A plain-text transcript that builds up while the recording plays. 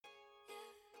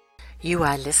You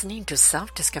are listening to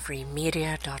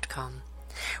selfdiscoverymedia.com,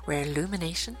 where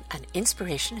illumination and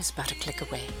inspiration is but a click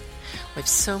away. With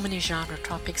so many genre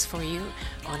topics for you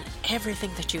on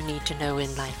everything that you need to know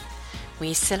in life.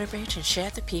 We celebrate and share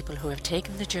the people who have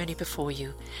taken the journey before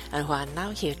you and who are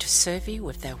now here to serve you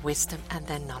with their wisdom and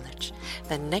their knowledge.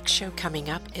 The next show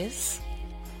coming up is...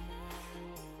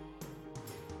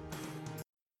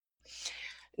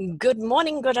 Good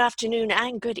morning, good afternoon,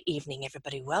 and good evening,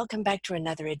 everybody. Welcome back to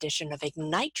another edition of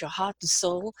Ignite Your Heart and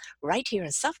Soul right here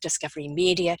in Self-Discovery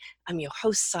Media. I'm your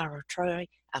host, Sarah Troy,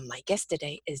 and my guest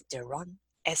today is Deron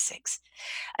Essex,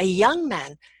 a young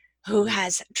man who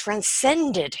has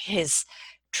transcended his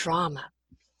trauma.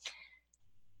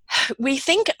 We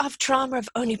think of trauma of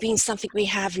only being something we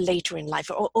have later in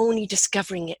life, or only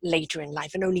discovering it later in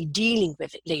life and only dealing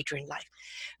with it later in life.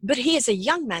 But he is a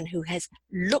young man who has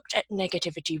looked at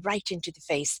negativity right into the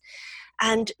face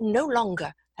and no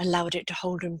longer allowed it to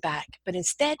hold him back, but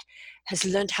instead has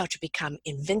learned how to become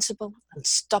invincible,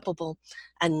 unstoppable,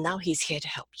 and now he's here to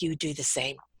help you do the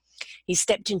same. He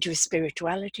stepped into his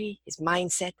spirituality, his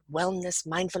mindset, wellness,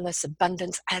 mindfulness,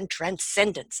 abundance, and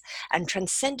transcendence, and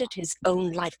transcended his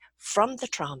own life from the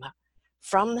trauma,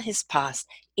 from his past,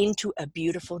 into a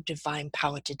beautiful divine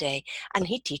power today. And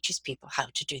he teaches people how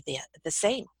to do the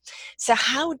same. So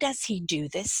how does he do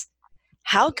this?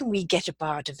 How can we get a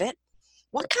part of it?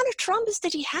 What kind of traumas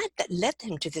did he have that led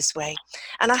him to this way?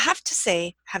 And I have to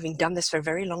say, having done this for a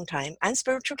very long time and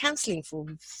spiritual counseling for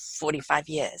 45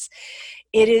 years,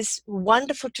 it is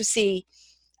wonderful to see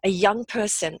a young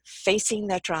person facing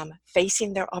their trauma,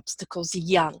 facing their obstacles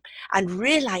young, and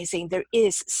realizing there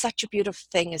is such a beautiful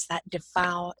thing as that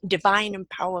divine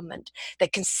empowerment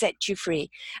that can set you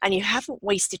free. And you haven't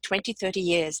wasted 20, 30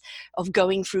 years of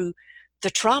going through the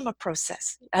trauma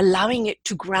process, allowing it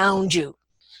to ground you.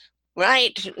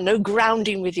 Right? No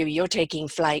grounding with you. You're taking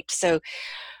flight. So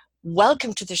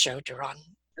welcome to the show, Deron.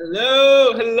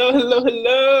 Hello.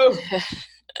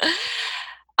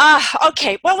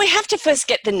 Okay. Well, we have to first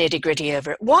get the nitty-gritty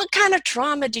over it. What kind of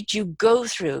trauma did you go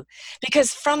through?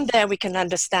 Because from there we can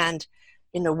understand,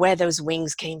 where those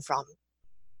wings came from.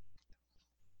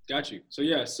 Got you.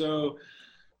 So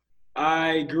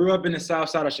I grew up in the south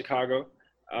side of Chicago.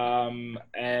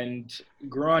 And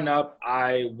growing up,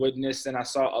 I witnessed and I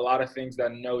saw a lot of things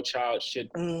that no child should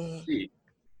see.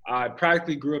 I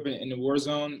practically grew up in the war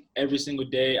zone. Every single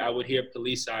day I would hear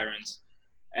police sirens.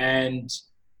 And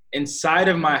inside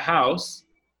of my house,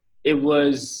 it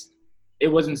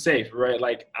wasn't safe, right?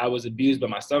 Like I was abused by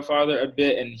my stepfather a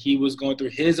bit, and he was going through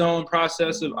his own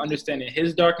process of understanding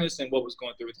his darkness and what was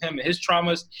going through with him and his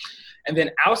traumas. And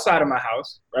then outside of my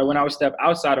house, right, when I would step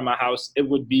outside of my house, it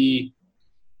would be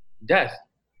death,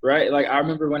 right? Like I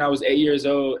remember when I was 8 years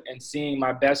old and seeing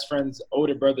my best friend's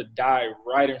older brother die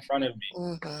right in front of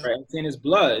me, right? And seeing his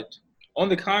blood on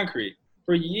the concrete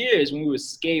for years when we would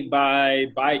skate by,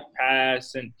 bike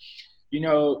pass, and,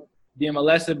 being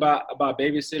molested by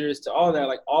babysitters to all that,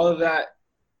 like all of that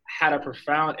had a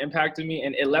profound impact on me.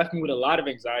 And it left me with a lot of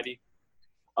anxiety,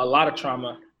 a lot of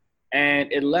trauma.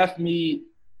 And it left me,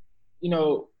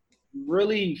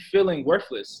 really feeling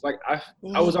worthless. Like I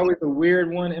was always the weird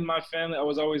one in my family. I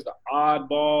was always the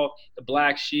oddball, the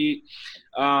black sheep.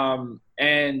 And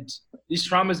these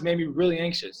traumas made me really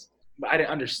anxious. But I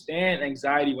didn't understand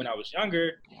anxiety when I was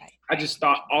younger. I just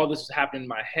thought all this was happening in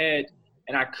my head,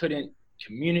 and I couldn't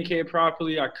communicate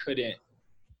properly. I couldn't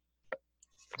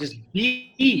just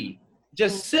be,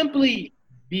 just simply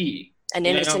be. An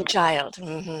innocent child.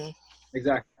 Mm-hmm.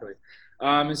 Exactly.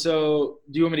 And so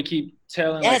do you want me to keep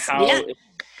telling yes, how? Yeah.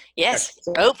 Yes,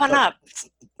 open up.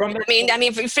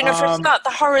 If you start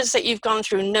the horrors that you've gone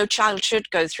through, no child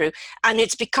should go through, and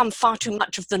it's become far too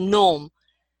much of the norm.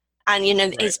 And,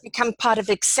 right. It's become part of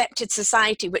accepted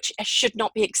society, which should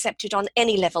not be accepted on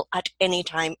any level at any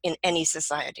time in any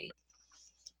society.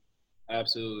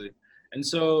 Absolutely. And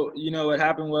so, what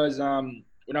happened was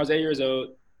when I was 8 years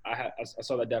old, I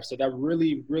saw that death. So that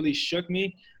really, really shook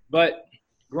me. But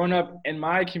growing up in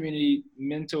my community,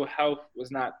 mental health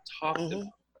was not talked about.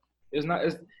 It's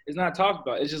not talked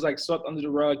about. It's just like swept under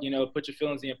the rug, put your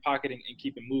feelings in your pocket and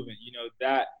keep it moving.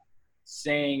 That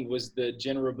saying was the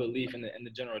general belief in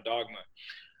the general dogma.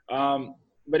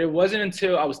 But it wasn't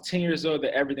until I was 10 years old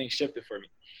that everything shifted for me.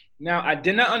 Now, I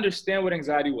did not understand what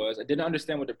anxiety was. I didn't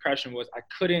understand what depression was. I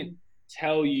couldn't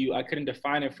tell you. I couldn't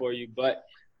define it for you. But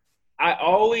I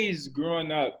always,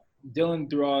 growing up, dealing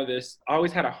through all this, I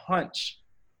always had a hunch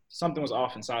something was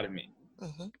off inside of me.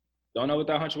 Don't know what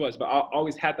that hunch was, but I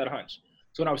always had that hunch.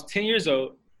 So when I was 10 years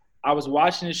old, I was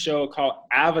watching a show called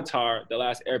Avatar: The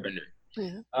Last Airbender.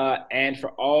 And for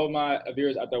all my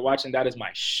viewers out there watching, that is my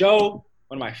show.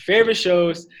 one of my favorite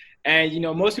shows. And,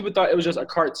 most people thought it was just a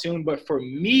cartoon, but for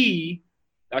me,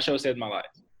 that show saved my life.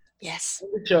 Yes. In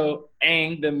the show,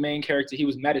 Aang, the main character, he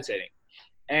was meditating.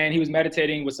 And he was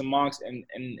meditating with some monks in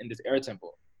this air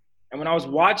temple. And when I was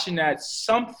watching that,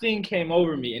 something came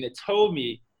over me, and it told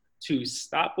me to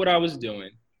stop what I was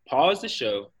doing, pause the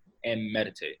show, and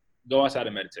meditate. Go outside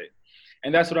and meditate.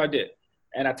 And that's what I did.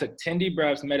 And I took 10 deep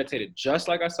breaths, meditated just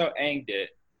like I saw Aang did,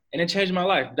 and it changed my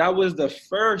life. That was the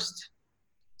first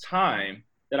time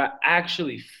that I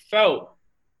actually felt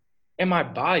in my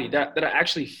body, that I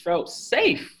actually felt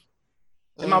safe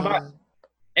in my body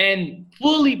and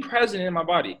fully present in my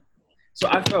body. So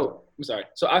I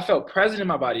felt present in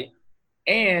my body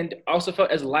and also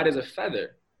felt as light as a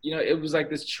feather. It was like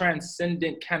this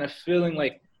transcendent kind of feeling,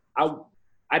 like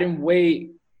I didn't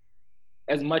weigh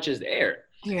as much as air.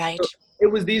 Right. So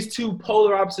it was these two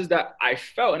polar opposites that I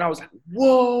felt, and I was like,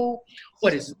 whoa,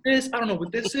 what is this? I don't know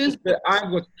what this is, but I'm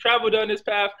going to travel down this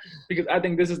path because I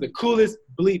think this is the coolest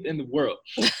bleep in the world.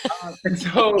 And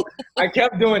so I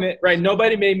kept doing it, right?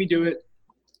 Nobody made me do it.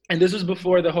 And this was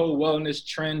before the whole wellness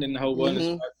trend and the whole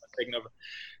wellness was taking over.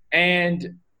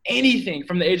 And anything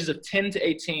from the ages of 10 to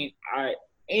 18,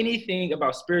 anything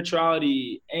about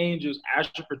spirituality, angels,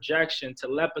 astral projection,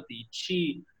 telepathy,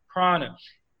 chi, prana,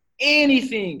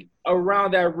 anything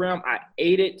around that realm, I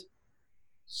ate it,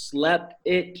 slept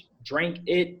it, drank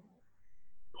it,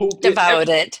 pooped devoured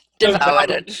it. Devoured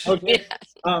it. Okay.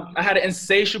 I had an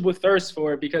insatiable thirst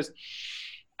for it because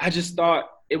I just thought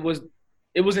it was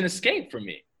an escape for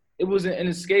me. It was an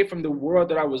escape from the world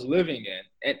that I was living in,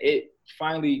 and it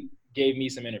finally gave me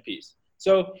some inner peace.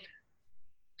 So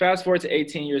fast forward to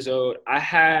 18 years old.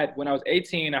 When I was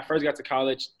 18, I first got to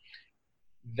college.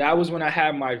 That was when I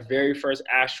had my very first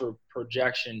astral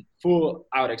projection full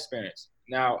out experience.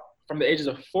 Now, from the ages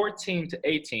of 14 to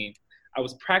 18, I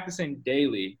was practicing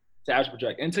daily to astral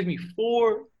project. And it took me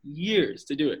 4 years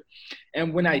to do it.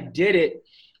 And when I did it,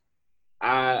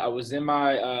 I was in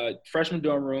my freshman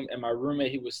dorm room, and my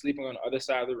roommate, he was sleeping on the other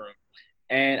side of the room.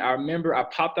 And I remember I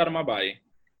popped out of my body.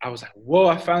 I was like, whoa,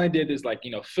 I finally did this,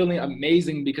 feeling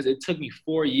amazing, because it took me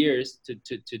 4 years to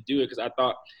do it, because I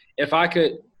thought if I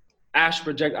could astral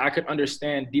project, I could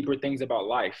understand deeper things about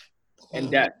life and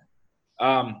death.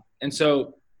 And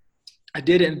so I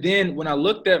did it. And then when I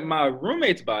looked at my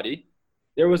roommate's body,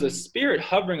 there was a spirit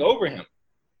hovering over him.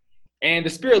 And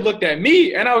the spirit looked at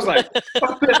me, and I was like,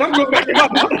 fuck this, I'm going back in my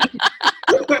body.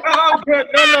 Oh, good.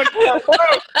 No.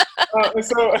 And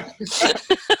so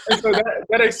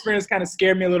that experience kind of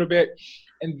scared me a little bit.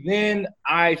 And then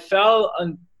I fell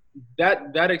on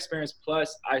that experience.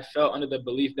 Plus, I fell under the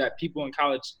belief that people in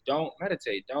college don't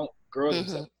meditate, don't grow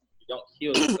themselves, don't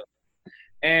heal themselves.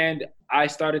 And I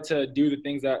started to do the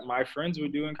things that my friends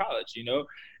would do in college,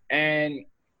 and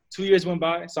 2 years went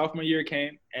by, sophomore year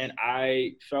came, and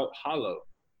I felt hollow,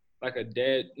 like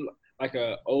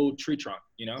a old tree trunk,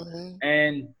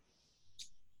 and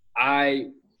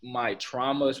my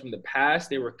traumas from the past,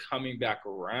 they were coming back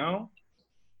around.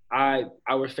 I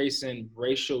was facing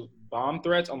racial bomb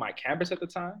threats on my campus at the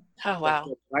time. Oh, wow.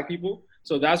 Black people.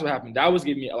 So that's what happened. That was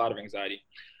giving me a lot of anxiety.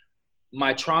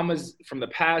 My traumas from the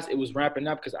past, it was ramping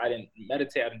up because I didn't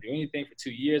meditate. I didn't do anything for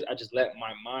 2 years. I just let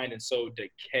my mind and soul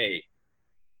decay.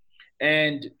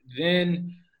 And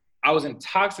then I was in a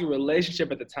toxic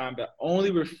relationship at the time that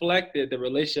only reflected the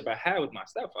relationship I had with my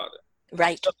stepfather.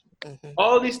 Right. So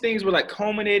all these things were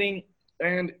culminating.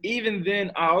 And even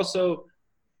then, I also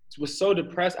was so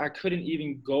depressed, I couldn't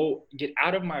even get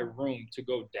out of my room to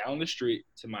go down the street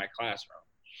to my classroom.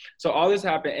 So all this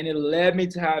happened, and it led me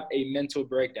to have a mental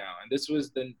breakdown. And this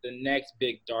was the next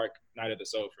big dark night of the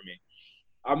soul for me.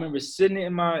 I remember sitting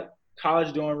in my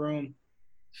college dorm room,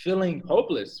 feeling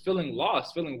hopeless, feeling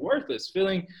lost, feeling worthless,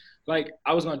 feeling like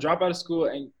I was going to drop out of school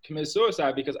and commit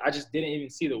suicide because I just didn't even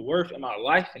see the worth in my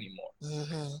life anymore.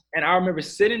 And I remember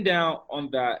sitting down on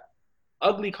that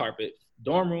ugly carpet,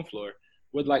 dorm room floor,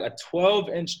 with a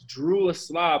 12-inch drool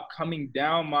slob coming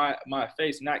down my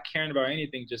face, not caring about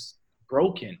anything, just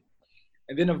broken.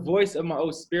 And then a voice of my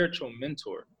old spiritual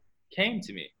mentor came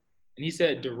to me, and he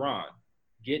said, Duran,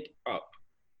 get up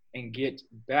and get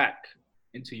back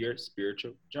into your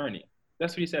spiritual journey.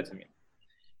 That's what he said to me.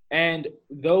 And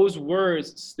those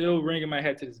words still ring in my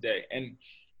head to this day. And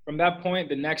from that point,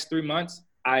 the next 3 months,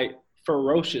 I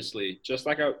ferociously, just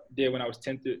like I did when I was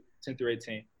 10 through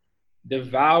 18,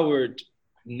 devoured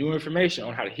new information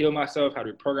on how to heal myself, how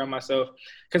to reprogram myself.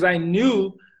 Because I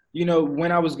knew,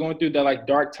 when I was going through the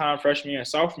dark time freshman year and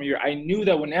sophomore year, I knew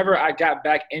that whenever I got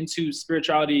back into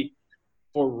spirituality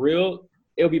for real,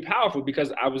 it would be powerful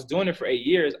because I was doing it for 8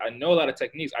 years. I know a lot of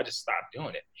techniques. I just stopped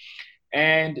doing it.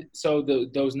 And so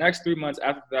those next 3 months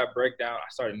after that breakdown, I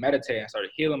started meditating. I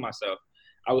started healing myself.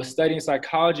 I was studying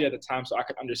psychology at the time so I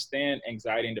could understand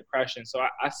anxiety and depression. So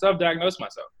I self-diagnosed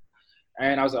myself.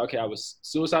 And I was like, okay, I was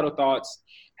suicidal thoughts,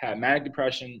 had manic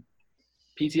depression,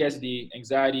 PTSD,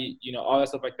 anxiety, all that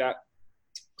stuff like that,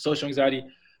 social anxiety.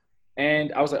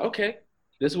 And I was like, okay,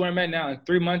 this is where I'm at now. In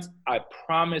 3 months, I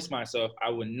promised myself I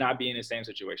would not be in the same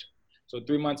situation. So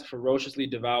 3 months ferociously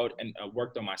devoured and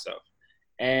worked on myself.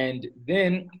 And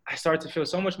then I started to feel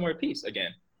so much more at peace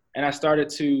again. And I started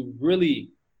to really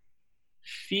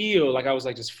feel like I was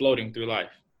like just floating through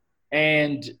life.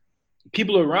 And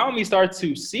people around me started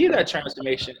to see that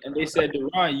transformation, and they said,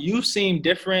 "Deron, you seem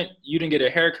different. You didn't get a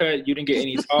haircut. You didn't get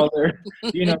any taller.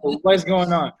 What's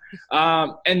going on?"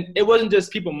 And it wasn't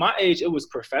just people my age. It was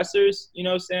professors,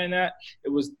 saying that. It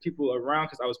was people around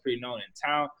because I was pretty known in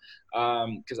town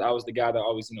because I was the guy that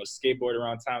always, skateboarded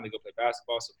around town to go play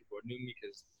basketball, so people knew me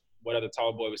because what other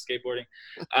tall boy was skateboarding.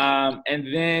 And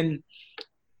then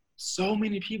so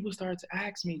many people started to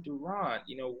ask me, "Deron,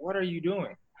 what are you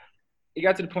doing?" It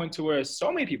got to the point to where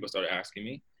so many people started asking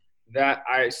me that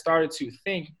I started to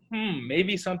think,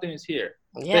 maybe something is here.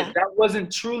 Yeah. But that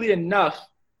wasn't truly enough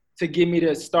to get me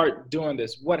to start doing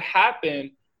this. What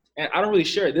happened, and I don't really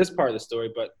share this part of the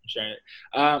story, but I'm sharing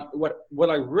it. What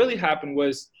like really happened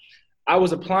was I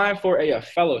was applying for a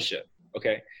fellowship,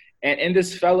 okay? And in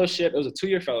this fellowship, it was a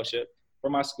 2-year fellowship for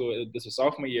my school. This was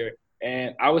sophomore year.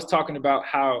 And I was talking about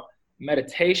how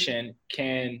meditation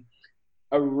can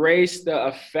erase the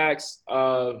effects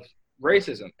of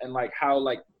racism and like how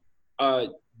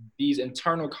these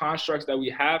internal constructs that we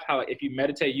have, how if you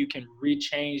meditate, you can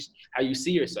rechange how you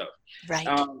see yourself. Right.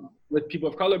 With people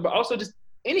of color, but also just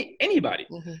anybody.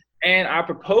 Mm-hmm. And I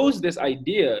proposed this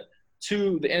idea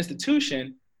to the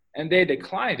institution and they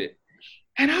declined it.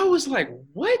 And I was like,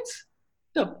 what?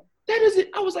 That is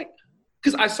it. I was like,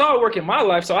 because I saw it work in my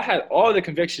life. So I had all the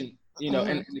conviction, Mm-hmm.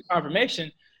 and the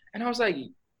confirmation. And I was like,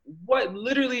 what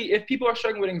literally, if people are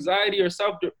struggling with anxiety or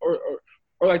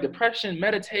or like depression,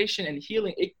 meditation and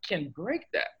healing, it can break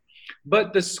that.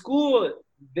 But the school,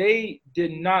 they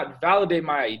did not validate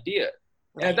my idea.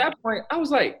 Right. And at that point, I was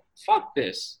like, fuck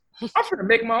this. I'm finna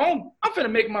make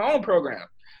my own program.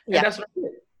 And that's what I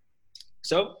did.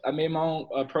 So I made my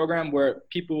own program where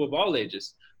people of all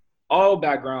ages, all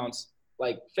backgrounds,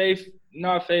 like faith,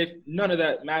 not faith, none of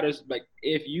that matters. Like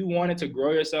if you wanted to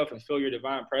grow yourself and feel your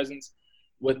divine presence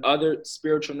with other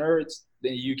spiritual nerds,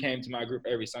 then you came to my group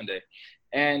every Sunday.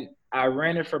 And I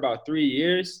ran it for about 3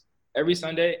 years, every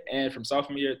Sunday, and from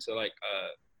sophomore year to like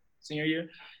senior year.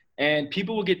 And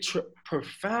people will get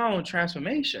profound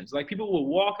transformations. Like people will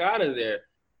walk out of there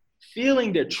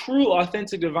feeling their true,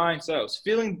 authentic divine selves,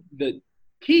 feeling the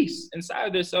peace inside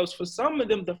of themselves for some of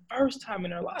them the first time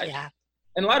in their life. Yeah.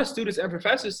 And a lot of students and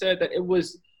professors said that it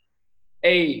was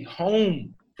a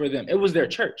home for them. It was their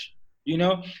church,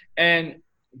 And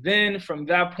then from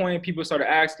that point, people started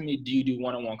asking me, do you do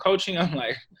one-on-one coaching? I'm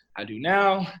like, I do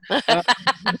now.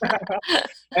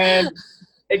 And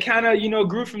it kind of,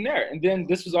 grew from there. And then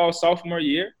this was all sophomore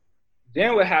year.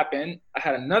 Then what happened, I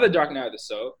had another dark night of the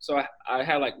soul. So I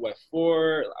had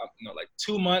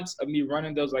 2 months of me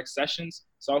running those sessions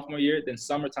sophomore year. Then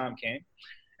summertime came.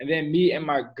 And then me and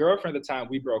my girlfriend at the time,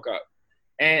 we broke up.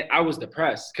 And I was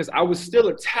depressed because I was still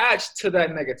attached to that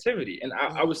negativity. And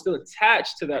I was still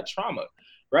attached to that trauma,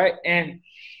 right? And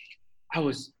I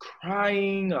was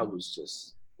crying. I was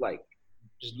just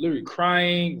literally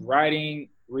crying, writing,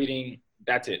 reading.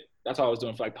 That's it. That's all I was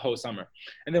doing for the whole summer.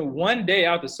 And then one day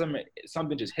out the summer,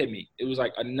 something just hit me. It was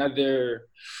like another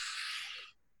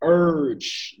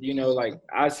urge,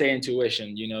 I say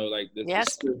intuition,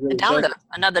 yes, really download,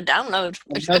 another download.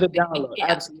 Another download, yeah.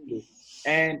 Absolutely.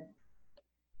 And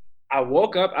I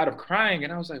woke up out of crying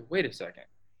and I was like, wait a second.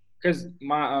 Because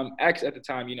my ex at the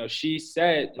time, she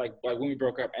said, like when we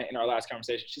broke up in our last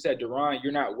conversation, she said, Deron,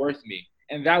 you're not worth me.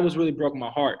 And that was really broke my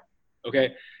heart,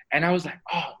 okay? And I was like,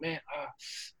 oh, man,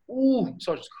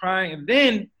 so I was just crying. And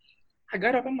then I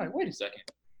got up, I'm like, wait a second.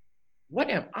 What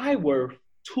am I worth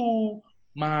to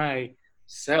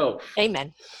myself?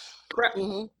 Amen.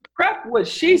 Crap what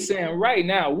she's saying right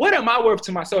now. What am I worth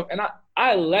to myself? And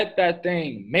I let that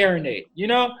thing marinate,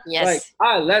 Yes.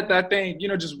 I let that thing,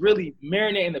 just really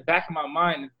marinate in the back of my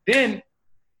mind. And then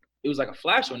it was like a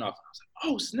flash went off. I was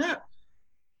like, oh, snap.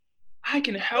 I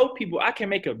can help people. I can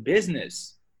make a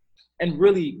business and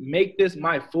really make this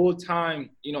my full-time,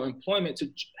 employment to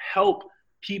help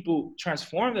people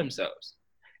transform themselves.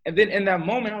 And then in that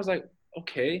moment, I was like,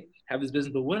 okay, have this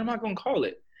business, but what am I going to call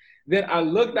it? Then I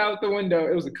looked out the window.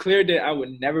 It was a clear day. I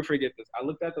would never forget this. I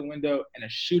looked out the window and a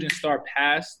shooting star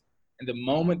passed. And the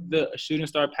moment the shooting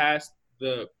star passed,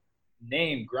 the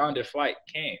name Grounded Flight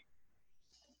came.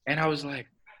 And I was like,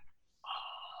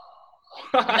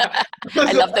 oh.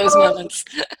 I love those moments.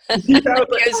 Yeah,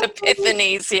 Those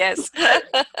epiphanies, yes.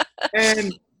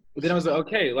 And then I was like,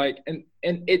 okay, like, and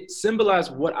it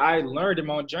symbolized what I learned in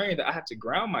my own journey, that I have to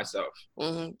ground myself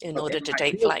in order to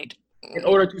take flight. In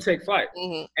order to take flight.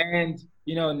 Mm-hmm. And,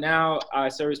 you know, now I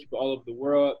service people all over the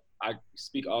world. I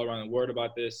speak all around the world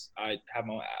about this. I have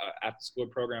my own after school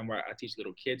program where I teach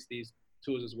little kids these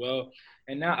tools as well.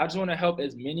 And now I just want to help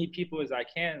as many people as I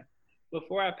can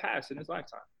before I pass in this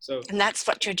lifetime. And that's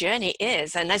what your journey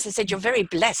is. And as I said, you're very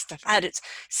blessed to have had it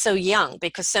so young,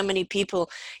 because so many people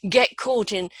get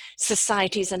caught in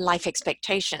societies and life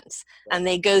expectations. Right. And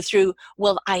they go through,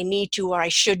 well, I need to, or I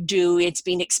should do, it's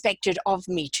been expected of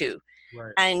me to.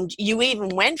 Right. And you even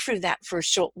went through that for a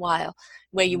short while,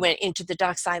 where you went into the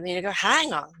dark side, and you go,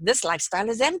 hang on, this lifestyle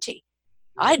is empty.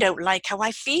 I don't like how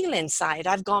I feel inside.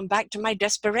 I've gone back to my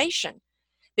desperation.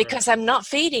 Because I'm not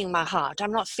feeding my heart,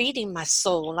 I'm not feeding my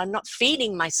soul, I'm not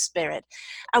feeding my spirit.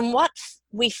 And what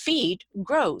we feed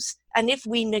grows. And if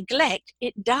we neglect,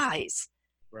 it dies.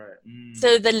 Right.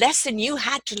 So the lesson you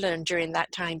had to learn during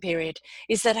that time period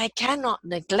is that I cannot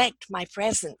neglect my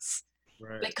presence.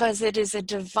 Right. Because it is a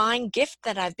divine gift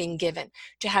that I've been given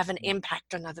to have an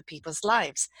impact on other people's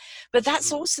lives. But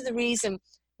that's also the reason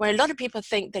where a lot of people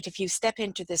think that if you step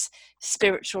into this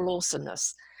spiritual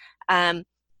awesomeness,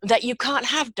 that you can't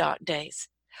have dark days,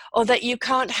 or that you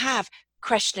can't have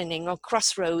questioning or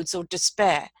crossroads or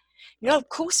despair. You know, of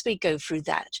course we go through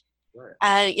that.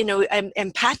 Right. You know,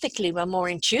 empathically, we're more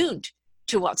in tune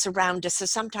to what's around us. So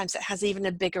sometimes it has even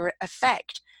a bigger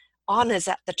effect on us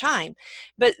at the time.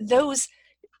 But those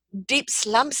deep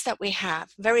slumps that we have,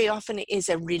 very often is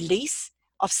a release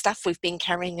of stuff we've been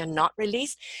carrying and not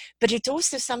released. But it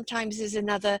also sometimes is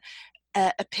another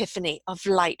epiphany of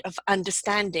light, of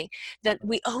understanding that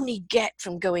we only get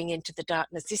from going into the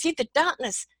darkness. You see, the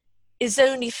darkness is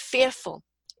only fearful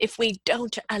if we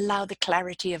don't allow the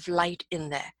clarity of light in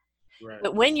there. Right.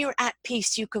 But when you're at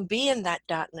peace, you can be in that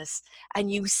darkness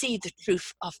and you see the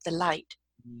truth of the light.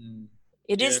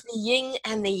 It is the yin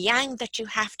and the yang that you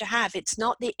have to have. It's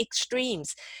not the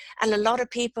extremes. And a lot of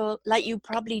people, like you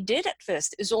probably did at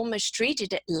first, is almost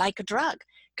treated it like a drug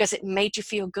because it made you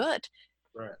feel good.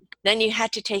 Right. Then you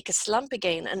had to take a slump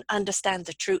again and understand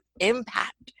the true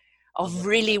impact of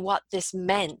really what this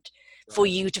meant for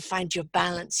you to find your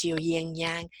balance, your yin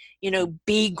yang, you know,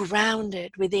 be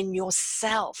grounded within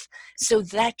yourself so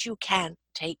that you can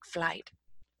take flight.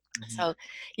 So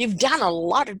you've done a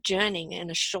lot of journeying in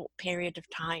a short period of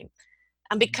time.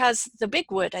 And because the big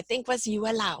word, I think, was you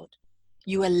allowed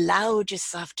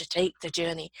yourself to take the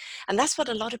journey. And that's what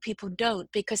a lot of people don't,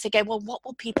 because they go, well, what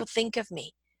will people think of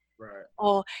me? Right.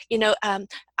 Or, you know, am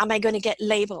I going to get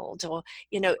labeled? Or,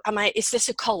 you know, is this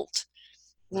a cult?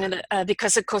 And,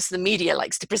 because, of course, the media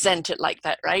likes to present it like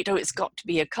that, right? Oh, it's got to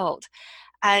be a cult.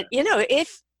 And, you know,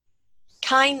 if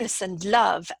kindness and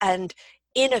love and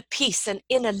inner peace and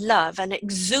inner love and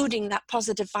exuding that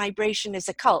positive vibration is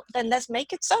a cult, then let's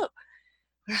make it so.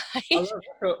 Right?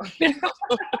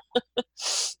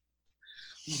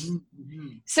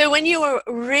 So when you were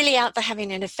really out there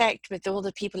having an effect with all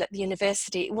the people at the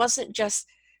university, it wasn't just,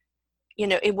 you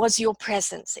know, it was your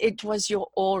presence, it was your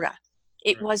aura,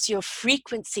 it was your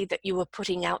frequency that you were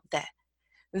putting out there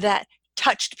that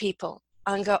touched people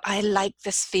and go, I like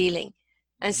this feeling.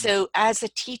 And so as a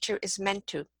teacher is meant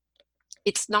to,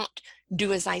 it's not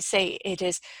do as I say, it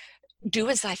is do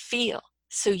as I feel,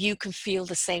 so you can feel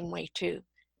the same way too.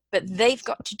 But they've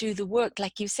got to do the work.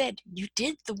 Like you said, you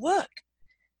did the work.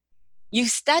 You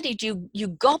studied, you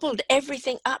gobbled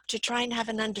everything up to try and have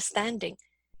an understanding,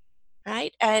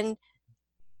 right? And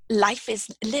life is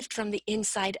lived from the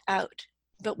inside out,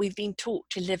 but we've been taught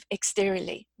to live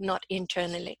exteriorly, not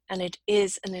internally. And it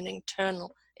is an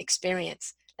internal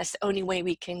experience. That's the only way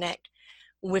we connect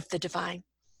with the divine.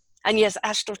 And yes,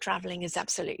 astral traveling is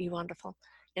absolutely wonderful.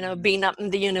 You know, being up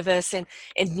in the universe in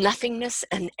nothingness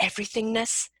and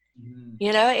everythingness.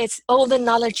 You know, it's all the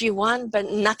knowledge you want, but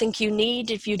nothing you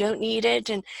need if you don't need it.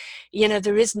 And, you know,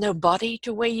 there is no body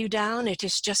to weigh you down. It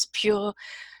is just pure,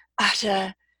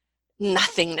 utter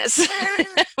nothingness,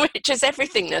 which is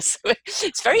everythingness.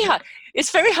 It's very hard.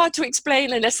 It's very hard to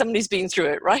explain unless somebody's been through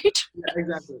it, right? Yeah,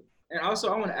 exactly. And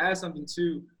also, I want to add something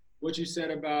to what you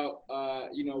said about,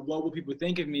 you know, what will people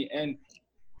think of me? And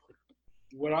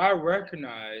what I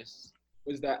recognized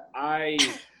was that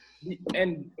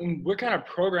and we're kind of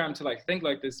programmed to like think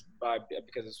like this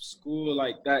because of school,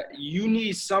 like that you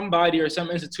need somebody or some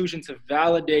institution to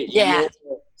validate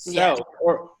yourself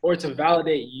or to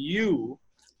validate you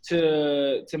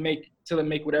to to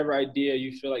make whatever idea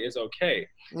you feel like is okay.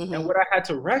 Mm-hmm. And what I had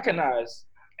to recognize,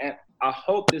 and I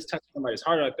hope this touches somebody's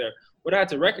heart out there, what I had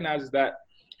to recognize is that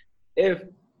if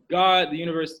God, the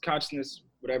universe, consciousness,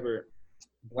 whatever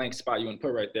blank spot you want to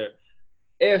put right there,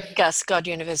 if Gus, God,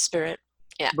 universe, spirit,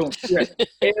 yeah, boom, yeah,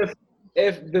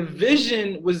 if the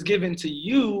vision was given to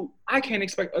you, I can't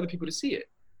expect other people to see it.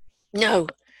 No,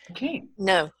 I can't.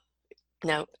 No,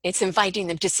 it's inviting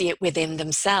them to see it within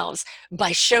themselves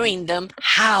by showing them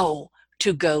how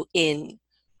to go in.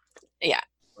 Yeah.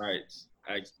 Right,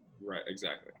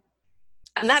 exactly.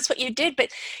 And that's what you did, but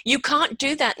you can't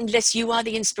do that unless you are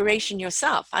the inspiration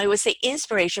yourself. I always say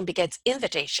inspiration begets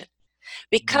invitation,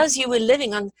 because you were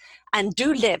living on and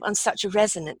do live on such a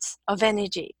resonance of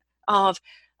energy, of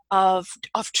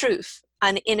truth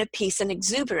and inner peace and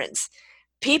exuberance.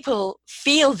 People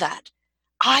feel that.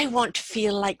 I want to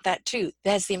feel like that too.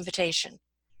 There's the invitation.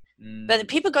 But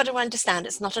people got to understand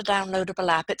it's not a downloadable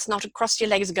app. It's not across your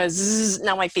legs and go, zzz,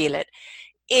 now I feel it.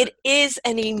 It is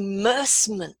an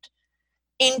immersement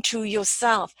into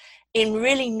yourself, in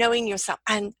really knowing yourself.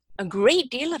 And a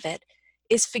great deal of it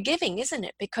is forgiving, isn't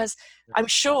it? Because I'm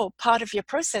sure part of your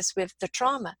process with the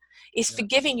trauma is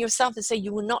forgiving yourself and say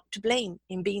you were not to blame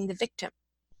in being the victim.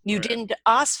 You didn't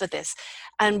ask for this.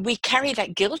 And we carry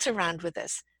that guilt around with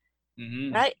us,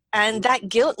 right? And that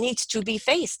guilt needs to be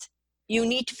faced. You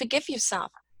need to forgive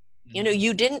yourself. You know,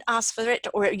 you didn't ask for it,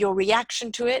 or your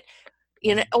reaction to it.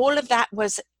 You know, all of that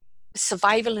was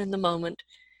survival in the moment.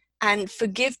 And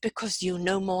forgive because you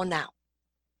know more now.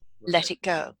 Let it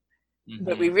go.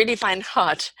 But we really find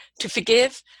hard to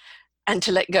forgive and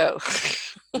to let go.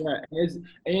 And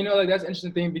you know, like, that's an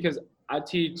interesting thing, because I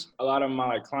teach a lot of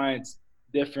my clients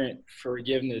different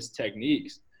forgiveness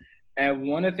techniques. And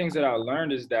one of the things that I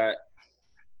learned is that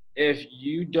if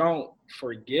you don't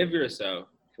forgive yourself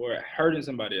for hurting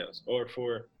somebody else, or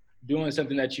for doing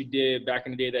something that you did back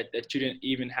in the day that you didn't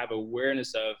even have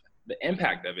awareness of the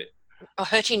impact of it, or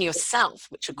hurting yourself,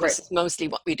 which of course is mostly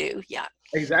what we do. Yeah,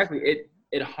 exactly.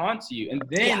 It haunts you, and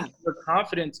then your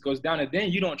confidence goes down, and then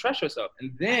you don't trust yourself,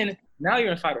 and then now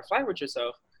you're in fight or flight with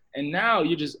yourself, and now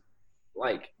you're just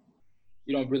like,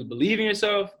 you don't really believe in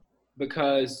yourself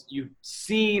because you've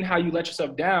seen how you let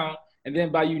yourself down. And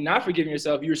then by you not forgiving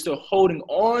yourself, you're still holding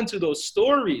on to those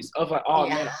stories of like, oh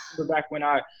man, I remember back when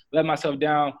I let myself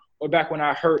down, or back when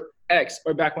I hurt X,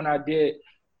 or back when I did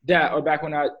that, or back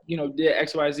when I, did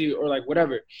X, Y, Z, or like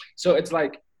whatever. So it's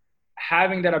like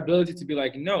having that ability to be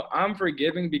like, no, I'm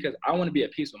forgiving because I want to be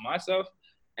at peace with myself,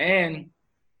 and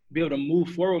be able to move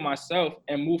forward with myself,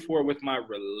 and move forward with my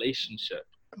relationship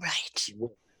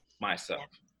with myself.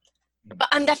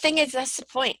 And the thing is, that's the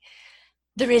point.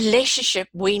 The relationship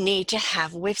we need to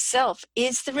have with self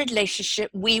is the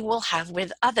relationship we will have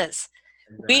with others.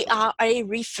 Exactly. We are a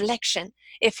reflection.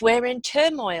 If we're in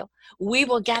turmoil, we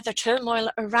will gather turmoil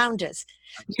around us.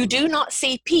 Absolutely. You do not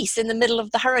see peace in the middle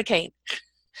of the hurricane,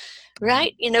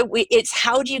 right? It's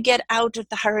how do you get out of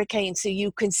the hurricane so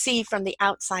you can see from the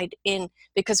outside in,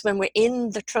 because when we're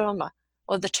in the trauma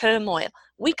or the turmoil,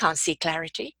 we can't see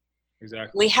clarity.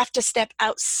 Exactly. We have to step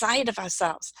outside of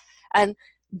ourselves. And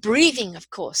breathing,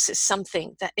 of course, is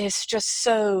something that is just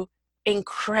so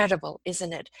incredible,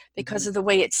 isn't it? Because of the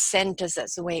way it centers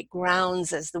us, the way it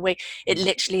grounds us, the way it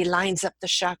literally lines up the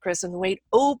chakras, and the way it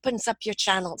opens up your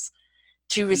channels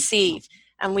to receive.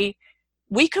 And we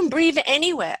can breathe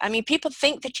anywhere. I mean, people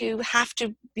think that you have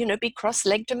to, be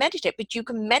cross-legged to meditate, but you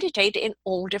can meditate in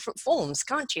all different forms,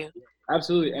 can't you?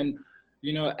 Absolutely. And,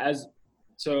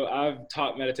 so I've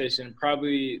taught meditation.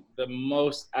 Probably the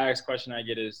most asked question I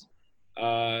get is,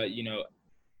 how,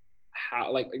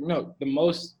 the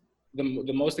most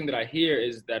thing that I hear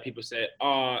is that people say,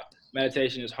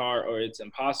 meditation is hard, or it's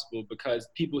impossible, because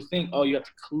people think, you have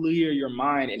to clear your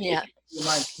mind, and if you clear your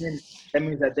mind, that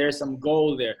means that there's some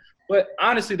goal there. But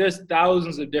honestly, there's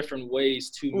thousands of different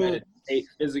ways to meditate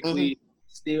physically,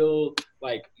 still,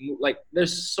 like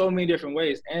there's so many different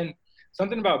ways. And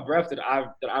something about breath that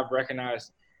I've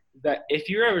recognized, that if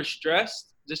you're ever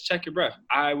stressed, just check your breath.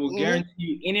 I will guarantee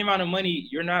you, any amount of money,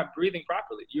 you're not breathing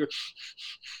properly. You're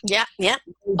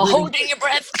holding your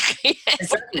breath.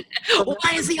 Exactly.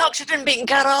 Why is the oxygen being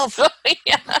cut off?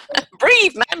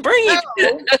 Breathe, man, breathe.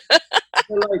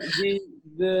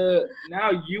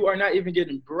 Now you are not even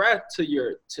getting breath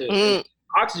to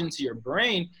oxygen to your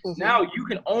brain. Now you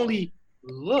can only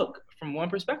look from one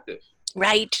perspective.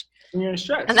 Right. When you're in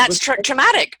stress. And that's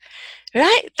traumatic,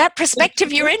 right? That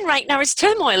perspective you're in right now is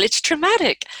turmoil. It's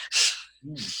traumatic.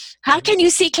 How can you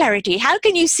see clarity? How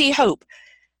can you see hope?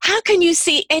 How can you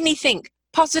see anything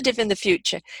positive in the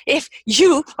future if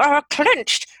you are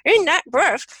clenched in that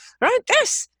breath like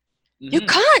this? You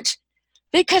can't.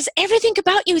 because everything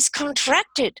about you is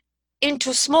contracted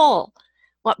into small.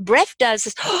 What breath does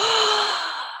is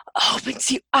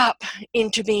opens you up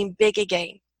into being big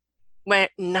again, where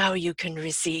now you can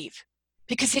receive,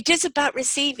 because it is about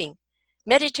receiving.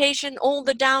 Meditation, all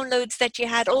the downloads that you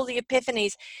had, all the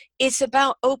epiphanies, it's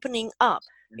about opening up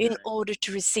in order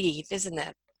to receive, isn't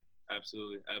it?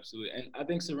 Absolutely, absolutely. And I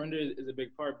think surrender is a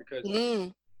big part, because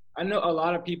I know a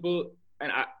lot of people,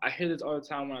 and I hear this all the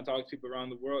time when I talk to people around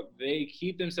the world, they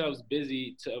keep themselves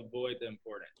busy to avoid the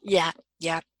important. Yeah,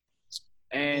 yeah.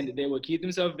 And they will keep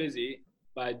themselves busy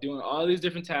by doing all these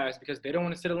different tasks because they don't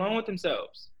want to sit alone with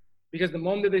themselves. Because the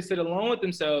moment that they sit alone with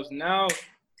themselves, now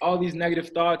all these negative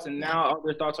thoughts, and now all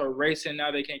their thoughts are racing.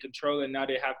 Now they can't control it. Now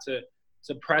they have to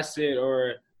suppress it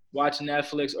or watch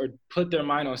Netflix or put their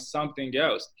mind on something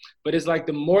else. But it's like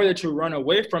the more that you run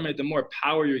away from it, the more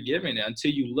power you're giving it,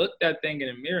 until you look that thing in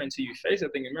the mirror, until you face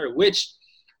that thing in the mirror, which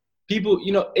people,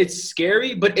 you know, it's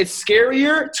scary, but it's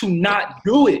scarier to not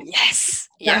do it. Yes,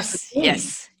 yes,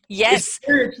 yes. Yes,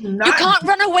 you can't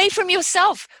run away from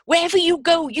yourself. Wherever you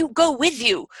go with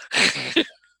you.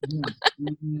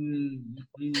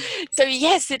 So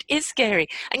yes, it is scary.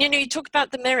 And you know, you talk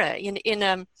about the mirror.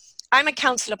 I'm a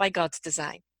counselor by God's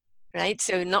design, right?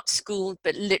 So not schooled,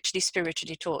 but literally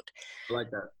spiritually taught. I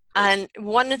like that. And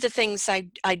one of the things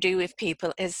I do with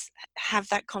people is have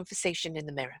that conversation in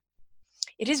the mirror.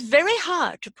 It is very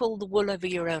hard to pull the wool over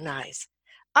your own eyes.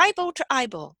 Eyeball to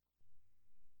eyeball,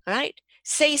 right?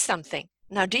 Say something.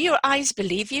 Now, do your eyes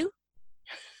believe you?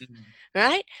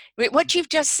 Right? What you've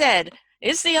just said,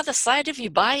 is the other side of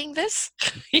you buying this?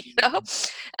 You know?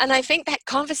 And I think that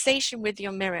conversation with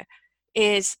your mirror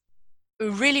is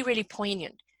really, really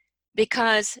poignant,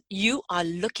 because you are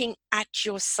looking at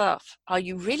yourself. Are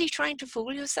you really trying to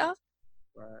fool yourself?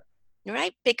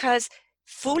 Right? Because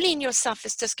fooling yourself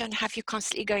is just going to have you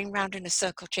constantly going round in a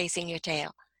circle chasing your tail.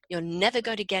 You're never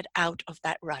going to get out of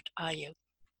that rut, are you?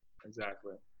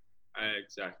 Exactly.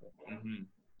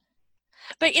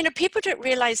 But you know, people don't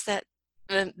realize that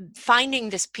finding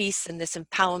this peace and this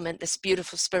empowerment, this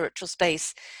beautiful spiritual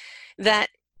space, that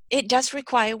it does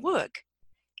require work.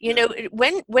 You know,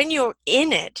 when you're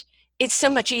in it, it's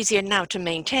so much easier now to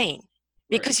maintain,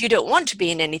 because you don't want to be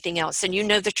in anything else, and you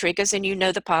know the triggers and you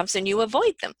know the paths and you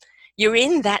avoid them. You're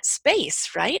in that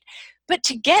space, right? But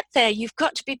to get there, you've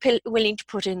got to be willing to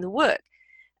put in the work.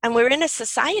 And we're in a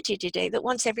society today that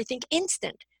wants everything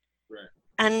instant. Right.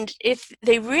 And if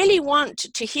they really want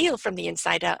to heal from the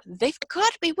inside out, they've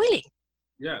got to be willing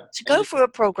to go for a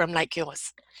program like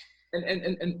yours.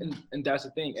 And that's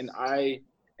the thing. And I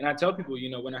tell people,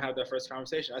 you know, when I have that first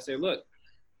conversation, I say, look,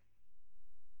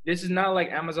 this is not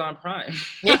like Amazon Prime.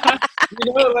 You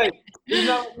know, like, it's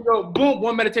not like you go, boom,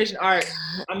 one meditation, all right,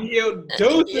 I'm healed,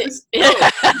 doses. No.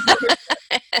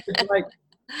 It's like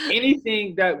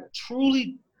anything that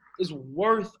truly is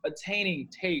worth attaining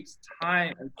takes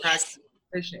time and practice,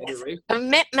 and iteration.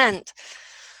 Commitment.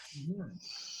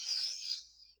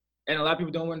 And a lot of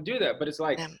people don't want to do that, but it's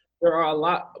like there are a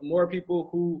lot more people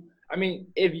who, I mean,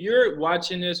 if you're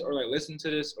watching this or like listening to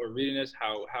this or reading this,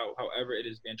 however it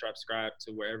is being transcribed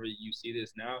to wherever you see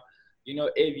this now, you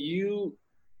know, I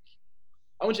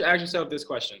want you to ask yourself this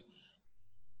question: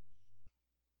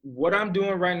 what I'm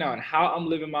doing right now and how I'm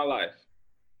living my life,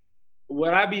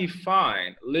 would I be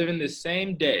fine living the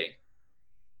same day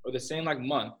or the same like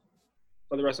month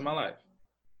for the rest of my life?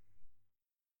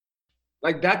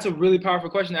 Like, that's a really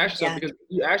powerful question to ask yourself, because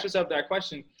you ask yourself that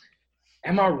question,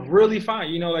 am I really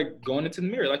fine? You know, like going into the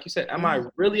mirror, like you said, am I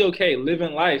really okay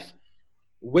living life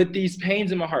with these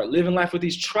pains in my heart, living life with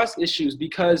these trust issues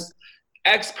because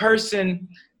X person,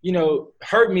 you know,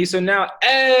 hurt me. So now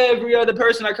every other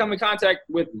person I come in contact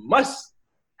with must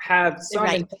have some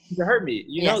intention to hurt me,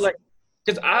 you know, like,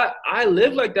 because I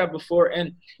lived like that before.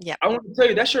 And I want to tell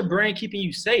you, that's your brain keeping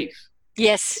you safe.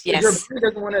 Yes. Your brain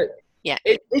doesn't want to,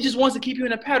 it just wants to keep you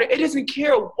in a pattern. It doesn't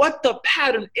care what the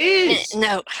pattern is.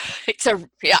 No, it's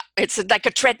like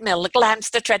a treadmill, like a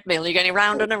hamster treadmill. You're going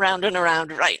round and around and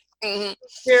around, right? Mm-hmm.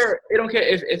 It don't care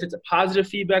if it's a positive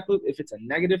feedback loop, if it's a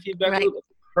negative feedback loop, if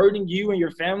it's hurting you and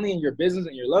your family and your business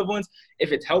and your loved ones,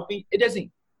 if it's helping, it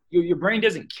doesn't, your brain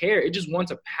doesn't care. It just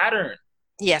wants a pattern.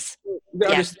 Yes. You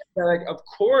understand that, like, of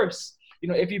course, you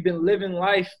know, if you've been living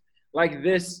life like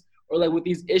this or like with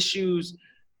these issues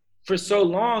for so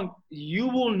long, you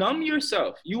will numb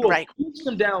yourself. You will push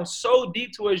them down so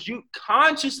deep towards you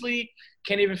consciously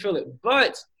can't even feel it.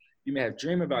 But you may have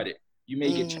dream about it. You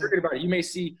may get triggered about it. You may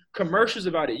see commercials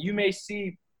about it. You may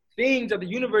see things that the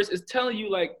universe is telling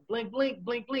you, like, blink, blink,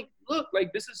 blink, blink. Look,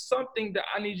 like, this is something that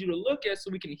I need you to look at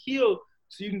so we can heal,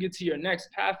 so you can get to your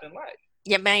next path in life.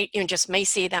 You just may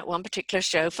see that one particular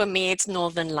show. For me, it's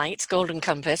Northern Lights, Golden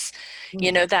Compass.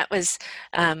 You Mm. know, that was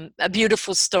a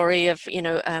beautiful story of,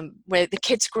 where the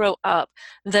kids grow up,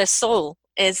 their soul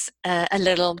is a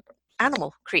little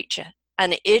animal creature.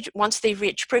 And once they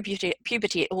reach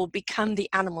puberty, it will become the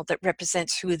animal that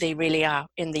represents who they really are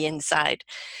in the inside.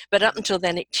 But up until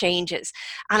then, it changes.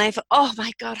 And oh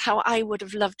my God, how I would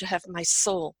have loved to have my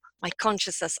soul, my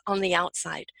consciousness on the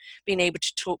outside, being able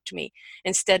to talk to me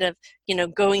instead of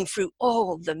going through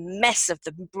all the mess of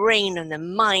the brain and the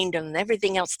mind and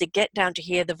everything else to get down to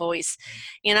hear the voice.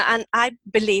 And I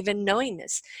believe in knowing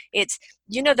this. It's,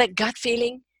 that gut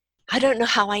feeling. I don't know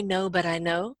how I know, but I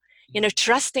know.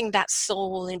 Trusting that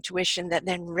soul intuition that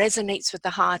then resonates with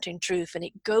the heart in truth, and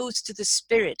it goes to the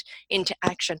spirit into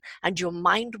action, and your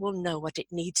mind will know what it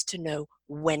needs to know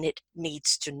when it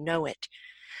needs to know it.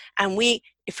 And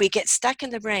if we get stuck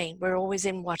in the brain, we're always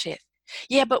in what if.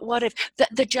 Yeah, but what if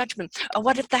the judgment? Or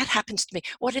what if that happens to me?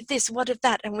 What if this? What if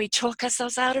that? And we talk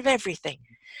ourselves out of everything.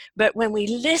 But when we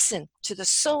listen to the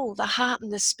soul, the heart,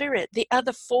 and the spirit, the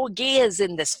other four gears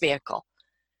in this vehicle,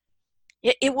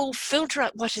 it will filter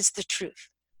out what is the truth,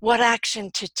 what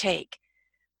action to take,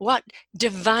 what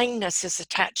divineness is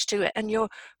attached to it. And your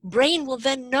brain will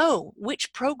then know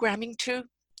which programming to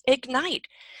ignite.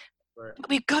 Right.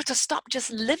 We've got to stop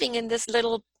just living in this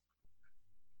little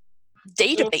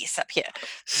database up here.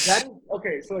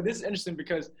 Okay, so this is interesting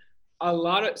because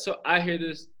so I hear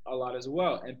this a lot as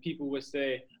well, and people would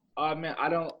say, "Oh man, I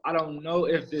don't know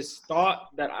if this thought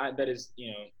that is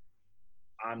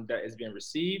that is being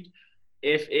received,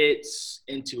 if it's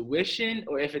intuition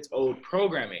or if it's old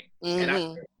programming." Mm-hmm. And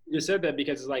I just said that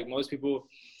because it's like most people,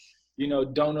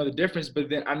 don't know the difference. But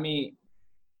then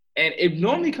and it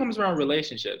normally comes around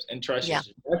relationships and trust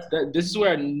issues. This is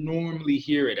where I normally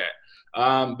hear it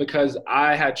at. Because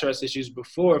I had trust issues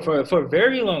before for a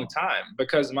very long time,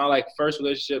 because my first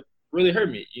relationship really hurt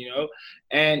me,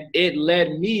 and it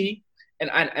led me, and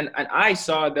I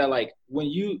saw that when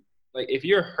you if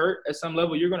you're hurt at some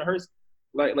level, you're gonna hurt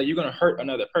you're gonna hurt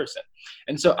another person.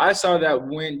 And so I saw that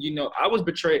when I was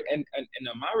betrayed and in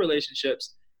my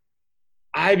relationships,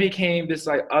 I became this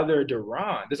other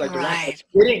Duran, Duran that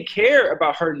didn't care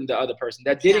about hurting the other person,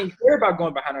 that didn't care about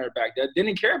going behind her back, that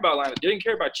didn't care about lying, didn't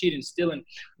care about cheating, stealing,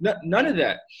 none of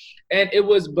that. And it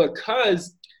was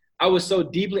because I was so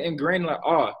deeply ingrained, so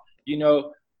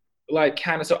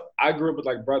I grew up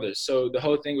with brothers. So the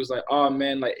whole thing was oh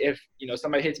man, if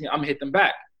somebody hits me, I'm gonna hit them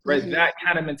back, right? Mm-hmm. That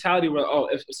kind of mentality where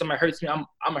if somebody hurts me, I'm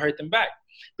gonna hurt them back.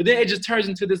 But then it just turns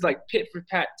into this pit for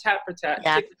tat, tat for tat.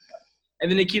 Yeah. And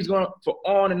then it keeps going for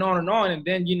on and on and on. And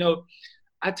then,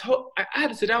 I had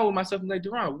to sit down with myself and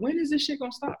Duran, when is this shit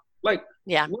gonna stop? When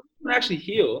we actually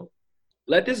heal,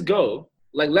 let this go,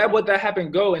 let what that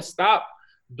happened go and stop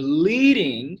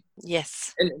bleeding.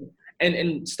 Yes.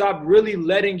 And stop really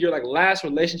letting your last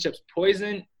relationships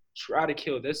poison, try to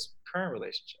kill this current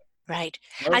relationship. Right.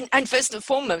 And first and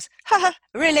foremost,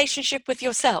 relationship with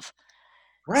yourself.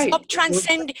 Right. Stop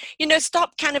transcend,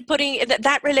 stop kind of putting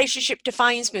that relationship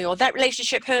defines me, or that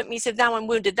relationship hurt me, so now I'm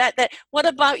wounded. That what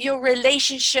about your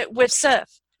relationship with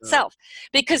self?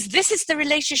 Because this is the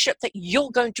relationship that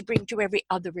you're going to bring to every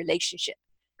other relationship.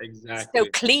 Exactly. So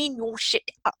clean your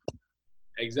shit up.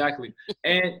 Exactly.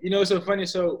 And it's so funny.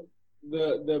 So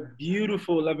the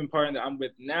beautiful loving partner that I'm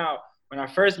with now, when I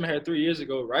first met her 3 years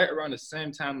ago, right around the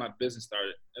same time my business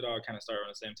started, it all kind of started around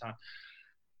the same time.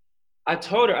 I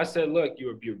told her, I said, look,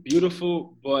 you're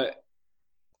beautiful, but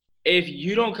if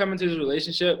you don't come into this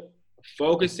relationship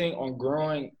focusing on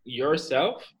growing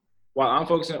yourself while I'm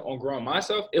focusing on growing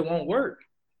myself, it won't work.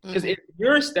 Because if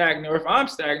you're stagnant, or if I'm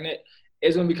stagnant,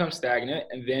 it's going to become stagnant,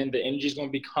 and then the energy is going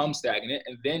to become stagnant,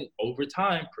 and then over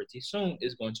time, pretty soon,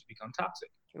 it's going to become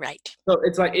toxic. Right. So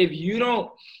it's if you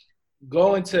don't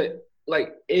go into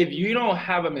if you don't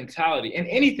have a mentality in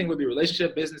anything, with your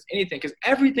relationship, business, anything, because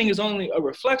everything is only a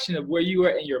reflection of where you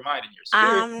are in your mind and your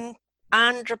spirit.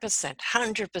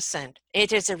 100%.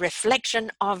 It is a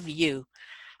reflection of you.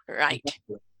 Right.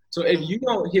 Exactly. So if you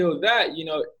don't heal that,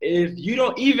 if you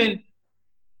don't even,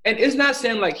 and it's not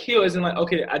saying heal isn't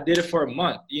okay, I did it for a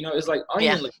month. It's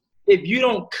onion. If you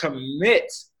don't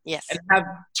commit and have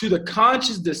to the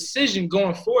conscious decision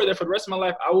going forward that for the rest of my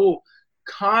life, I will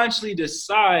consciously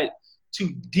decide to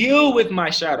deal with my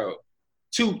shadow,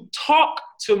 to talk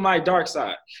to my dark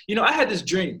side. I had this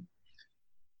dream.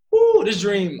 This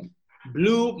dream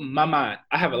blew my mind.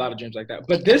 I have a lot of dreams like that,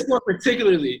 but this one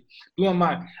particularly blew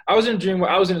my mind. I was in a dream where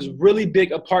I was in this really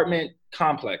big apartment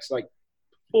complex,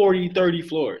 40, 30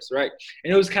 floors, right?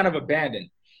 And it was kind of abandoned.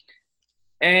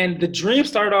 And the dream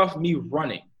started off me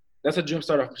running. That's how the dream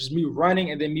started off, just me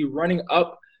running, and then me running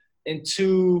up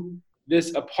into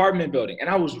this apartment building, and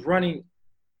I was running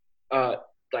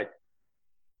like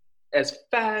as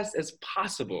fast as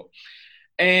possible.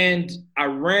 And I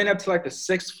ran up to like the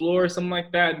 6th floor or something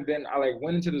like that. And then I like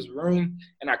went into this room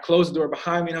and I closed the door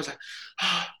behind me and I was like,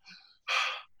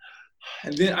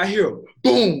 and then I hear a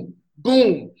boom,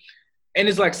 boom. And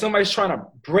it's like somebody's trying to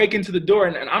break into the door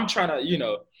and I'm trying to, you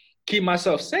know, keep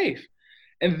myself safe.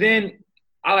 And then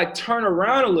I like turn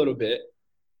around a little bit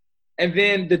and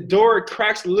then the door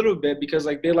cracks a little bit because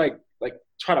like they like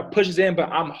try to push us in, but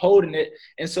I'm holding it.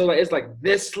 And so like it's like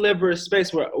this sliver of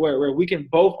space where we can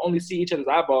both only see each other's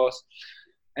eyeballs.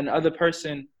 And the other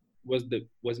person was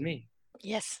me.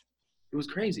 Yes. It was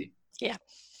crazy. Yeah.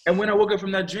 And when I woke up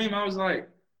from that dream, I was like,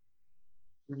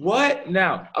 what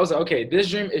now? I was like, okay, this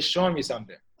dream is showing me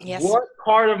something. Yes. What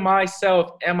part of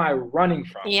myself am I running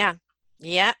from? Yeah.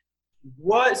 Yeah.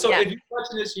 What? So if you're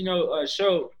watching this, you know,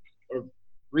 show or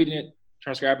reading it,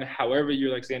 transcribing it, however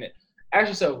you're like saying it, ask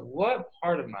yourself, what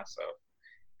part of myself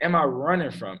am I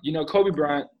running from? You know, Kobe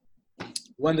Bryant,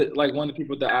 one of the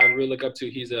people that I really look up to.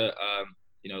 He's a,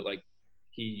 you know, like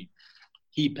he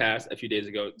passed a few days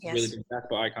ago. Yes. Really big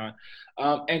basketball icon.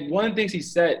 And one of the things he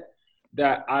said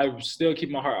that I still keep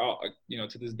my heart out, you know,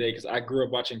 to this day, because I grew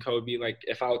up watching Kobe. Like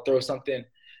if I would throw something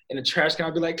in the trash can,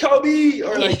 I'd be like, Kobe,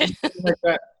 or like something like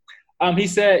that. He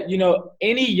said, you know,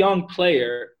 any young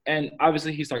player, and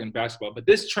obviously he's talking basketball, but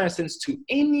this transcends to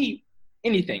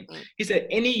anything. He said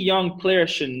any young player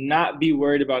should not be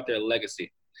worried about their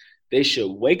legacy. They should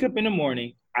wake up in the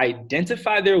morning,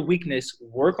 identify their weakness,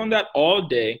 work on that all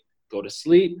day, go to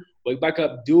sleep, wake back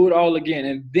up, do it all again.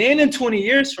 And then in 20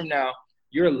 years from now,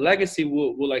 your legacy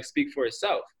will like speak for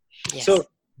itself. Yes. So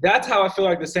that's how I feel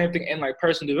like the same thing in like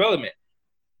personal development.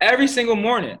 Every single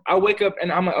morning I wake up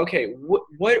and I'm like, okay,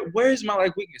 where's my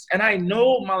like weakness? And I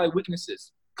know my like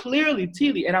weaknesses clearly,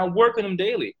 and I work on them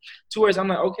daily to where I'm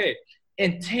like, okay,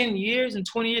 in 10 years and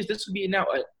 20 years, this will be now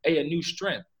a new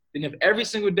strength. Then if every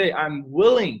single day I'm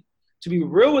willing to be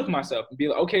real with myself and be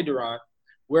like, okay, Duran,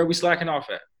 where are we slacking off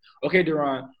at? Okay,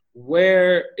 Duran,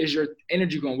 where is your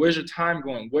energy going? Where's your time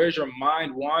going? Where's your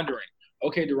mind wandering?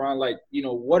 Okay, Duran, like, you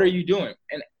know, what are you doing?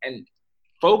 And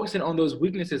focusing on those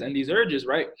weaknesses and these urges,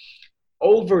 right?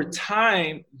 Over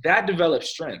time, that develops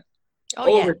strength.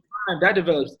 Over time, that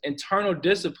develops internal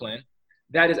discipline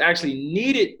that is actually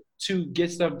needed to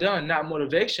get stuff done, not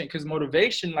motivation, because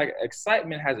motivation, like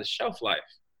excitement, has a shelf life,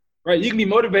 right? You can be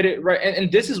motivated, right?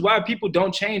 And this is why people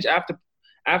don't change after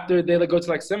they like go to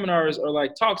like seminars or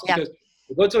like talks, because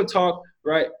they go to a talk,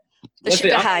 right? The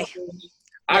sugar high.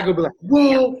 I go be like,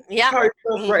 whoa,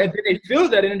 right? And then they feel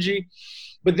that energy,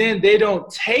 but then they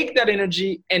don't take that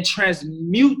energy and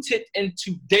transmute it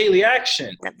into daily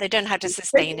action. They don't have to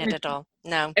sustain it at all.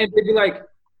 No. And they'd be like,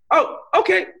 oh,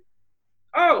 okay.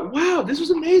 Oh, wow, this was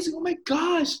amazing. Oh my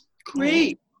gosh,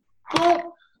 great.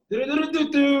 Oh, you know,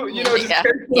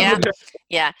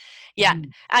 yeah.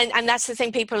 And that's the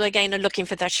thing, people again are looking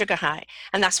for that sugar high,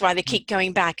 and that's why they keep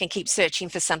going back and keep searching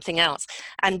for something else.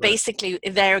 And basically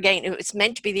there again, it's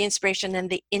meant to be the inspiration and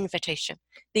the invitation.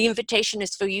 The invitation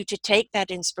is for you to take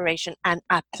that inspiration and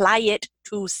apply it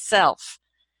to self.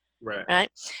 Right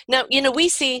now, you know, we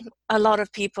see a lot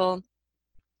of people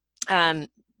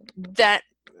that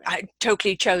I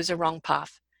totally chose a wrong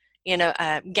path, you know,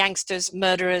 gangsters,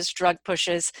 murderers, drug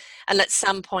pushers, and at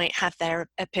some point have their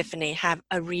epiphany, have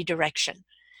a redirection.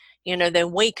 You know, they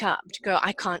wake up to go,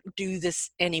 I can't do this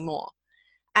anymore.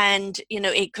 And, you know,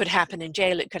 it could happen in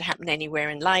jail. It could happen anywhere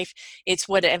in life. It's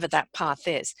whatever that path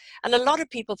is. And a lot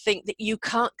of people think that you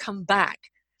can't come back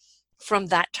from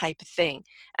that type of thing.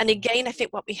 And again, I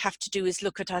think what we have to do is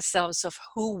look at ourselves of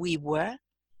who we were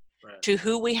to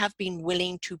who we have been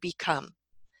willing to become.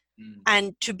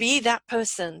 And to be that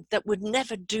person that would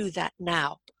never do that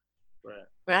now,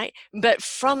 right? But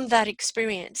from that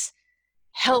experience,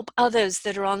 help others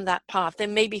that are on that path. They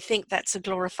maybe think that's a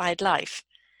glorified life.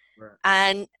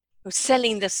 And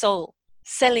selling the soul,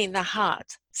 selling the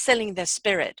heart, selling their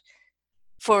spirit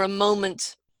for a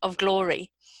moment of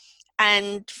glory.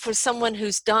 And for someone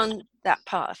who's done that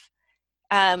path,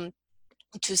 to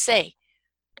say,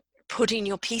 putting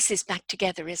your pieces back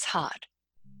together is hard.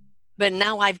 But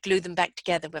now I've glued them back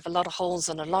together with a lot of holes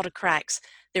and a lot of cracks.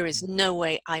 There is no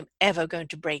way I'm ever going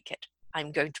to break it.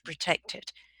 I'm going to protect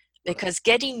it. Because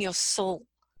getting your soul,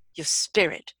 your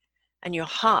spirit, and your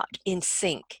heart in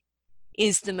sync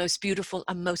is the most beautiful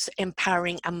and most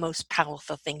empowering and most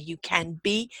powerful thing you can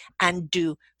be and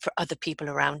do for other people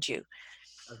around you.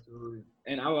 Absolutely.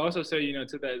 And I would also say, you know,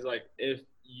 to that is like, if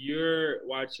you're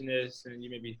watching this and you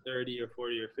may be 30 or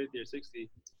 40 or 50 or 60,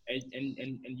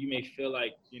 and you may feel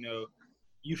like, you know,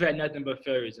 you've had nothing but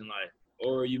failures in life,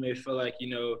 or you may feel like,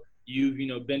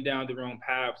 you've, been down the wrong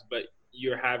paths, but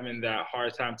you're having that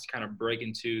hard time to kind of break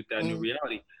into that new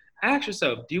reality. Ask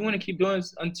yourself, do you want to keep doing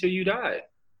this until you die?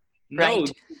 No,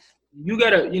 Right. you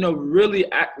gotta,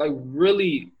 really act like,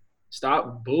 really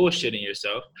stop bullshitting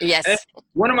yourself. Yes. And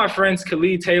one of my friends,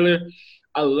 Khalid Taylor,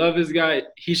 I love this guy.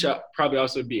 He should probably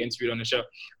also be interviewed on the show.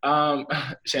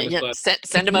 Shameless plug.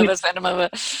 Send him over. Send him over.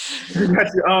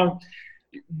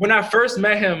 When I first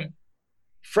met him,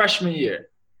 freshman year,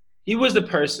 he was the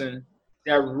person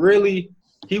that really,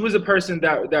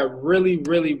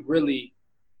 really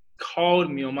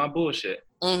called me on my bullshit.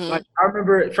 Like, I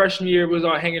remember freshman year was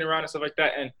all hanging around and stuff like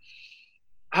that, and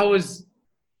I don't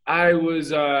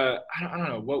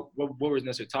know what was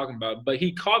necessarily talking about, but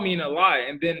he called me in a lie,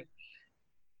 and then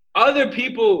other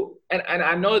people, and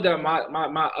I know that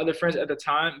my other friends at the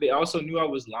time, they also knew I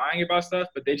was lying about stuff,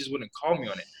 but they just wouldn't call me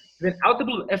on it. And then out the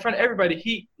blue, in front of everybody,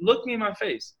 he looked me in my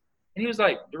face, and he was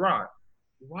like, "Deron,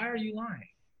 why are you lying?"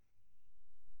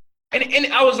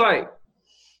 And I was like,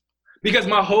 because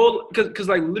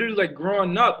like literally like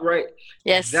growing up, right?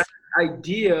 Yes. That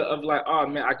idea of like, oh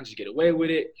man, I can just get away with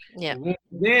it. Yeah.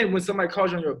 Then when somebody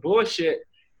calls you on your bullshit,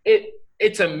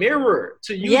 it's a mirror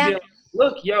to you. Yeah.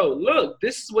 Look,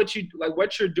 this is what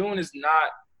you're doing is not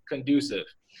conducive.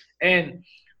 And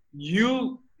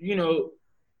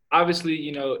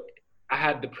obviously, I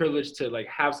had the privilege to like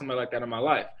have somebody like that in my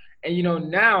life.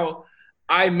 And, now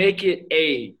I make it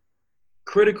a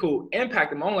critical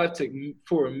impact in my own life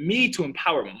for me to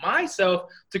empower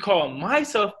myself to call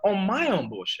myself on my own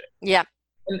bullshit. Yeah.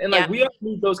 And like, we all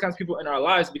need those kinds of people in our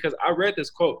lives, because I read this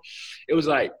quote. It was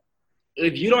like,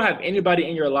 if you don't have anybody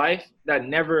in your life that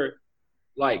never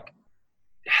like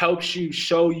helps you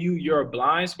show you your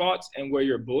blind spots and where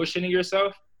you're bullshitting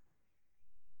yourself,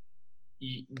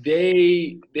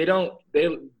 then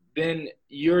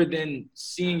you're then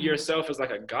seeing yourself as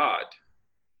like a god,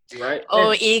 right?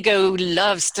 Oh, ego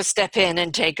loves to step in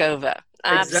and take over.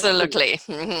 Absolutely.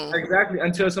 Exactly.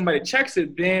 Until somebody checks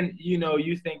it, then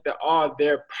you think that, oh,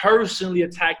 they're personally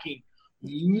attacking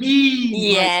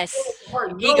me. Yes.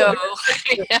 Like, Ego.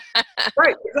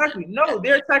 Right, exactly. No,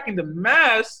 they're attacking the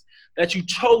mask that you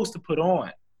chose to put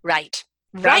on. Right.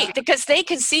 Right. Because they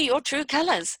can see your true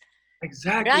colors.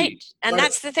 Exactly. Right. And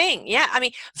that's the thing. Yeah. I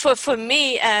mean, for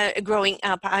me, growing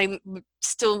up, I'm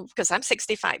still, because I'm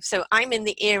 65, so I'm in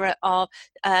the era of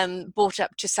brought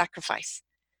up to sacrifice.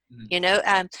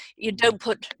 You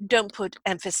don't put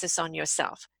emphasis on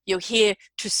yourself. You're here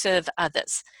to serve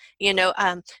others.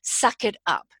 Suck it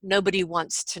up. Nobody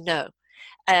wants to know.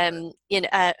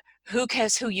 Who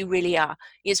cares who you really are?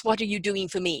 It's what are you doing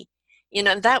for me?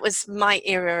 That was my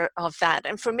era of that.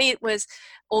 And for me, it was,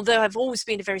 although I've always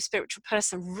been a very spiritual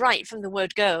person right from the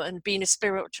word go, and been a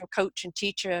spiritual coach and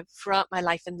teacher throughout my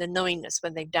life, and the knowingness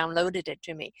when they've downloaded it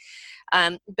to me.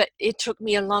 But it took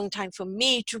me a long time for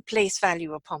me to place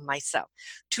value upon myself,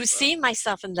 to see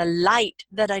myself in the light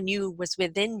that I knew was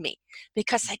within me,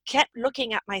 because I kept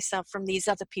looking at myself from these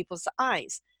other people's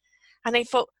eyes. And I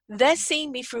thought, they're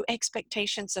seeing me through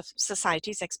expectations of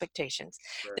society's expectations.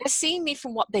 Right. They're seeing me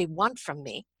from what they want from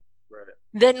me. Right.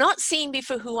 They're not seeing me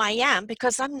for who I am,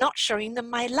 because I'm not showing them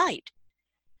my light.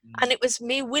 And it was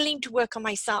me willing to work on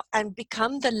myself and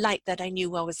become the light that I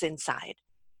knew I was inside.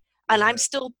 And I'm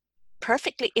still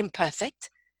perfectly imperfect.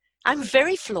 I'm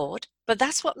very flawed, but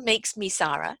that's what makes me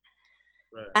Sarah.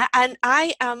 Right. And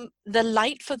I am the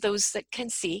light for those that can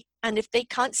see. And if they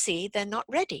can't see, they're not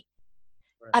ready.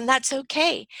 Right. And that's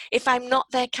okay. If I'm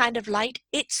not their kind of light,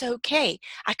 it's okay.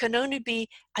 I can only be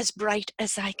as bright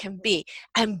as I can be,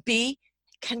 and be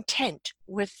content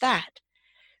with that.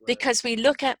 Right. Because we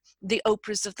look at the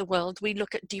Oprahs of the world, we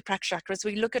look at Deepak Chopras,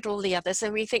 we look at all the others,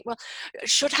 and we think, well,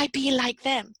 should I be like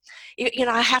them?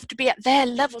 I have to be at their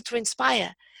level to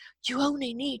inspire. You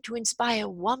only need to inspire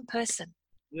one person.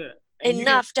 Yeah.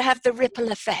 Enough to have the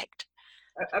ripple effect.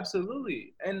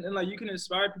 Absolutely. And like, you can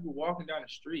inspire people walking down the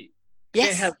street.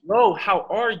 Yes. Hello, how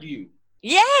are you?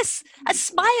 Yes. A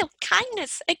smile,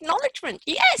 kindness, acknowledgement.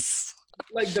 Yes.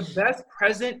 Like, the best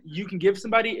present you can give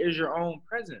somebody is your own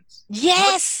presence.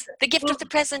 Yes. The gift of the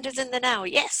present is in the now.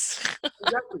 Yes.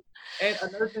 Exactly. And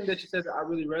another thing that you said that I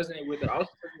really resonate with, that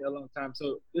also took me a long time.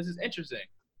 So this is interesting.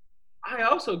 I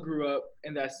also grew up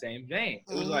in that same vein.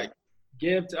 It was like,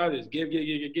 give to others, give,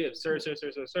 serve.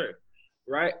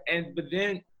 Right? But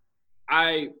then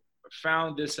I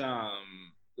found this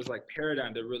like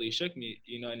paradigm that really shook me,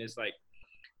 and it's like,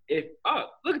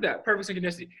 look at that, perfect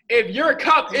synchronicity. If your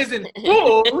cup isn't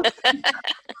full,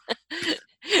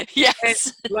 And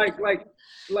Yes.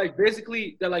 like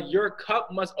basically that like your cup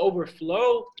must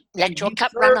overflow to Let your be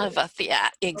cup run served over. Yeah,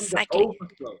 from the exactly.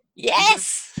 overflow. You know,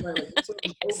 Yes. like you serve from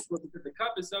the Yes. overflow because the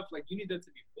cup itself, like you need that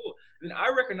to be full. And I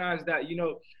recognize that,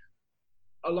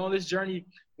 along this journey,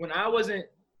 when I wasn't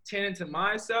tending to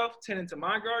myself, tending to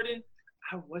my garden,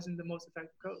 I wasn't the most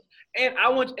effective coach. And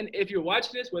if you're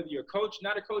watching this, whether you're a coach,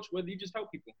 not a coach, whether you just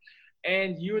help people,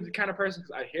 and you're the kind of person,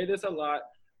 because I hear this a lot,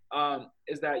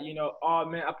 is that, oh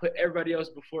man, I put everybody else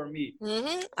before me.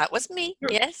 That was me.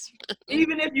 Yes.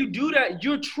 Even if you do that,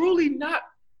 you're truly not,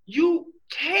 you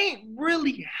can't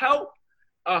really help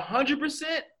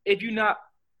 100% if you're not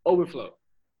overflow.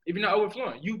 If you're not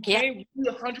overflowing, you can't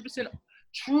really 100%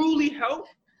 truly help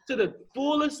to the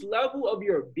fullest level of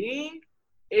your being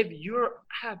if you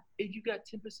got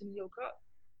 10% in your cup.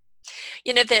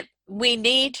 That we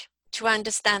need to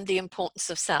understand the importance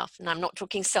of self. And I'm not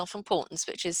talking self-importance,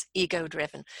 which is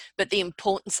ego-driven, but the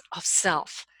importance of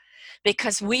self.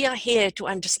 Because we are here to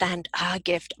understand our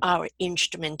gift, our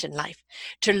instrument in life,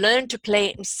 to learn to play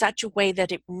it in such a way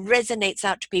that it resonates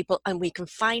out to people and we can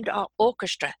find our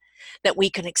orchestra, that we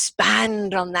can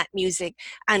expand on that music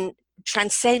and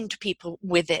transcend people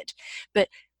with it. But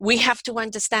we have to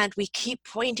understand, we keep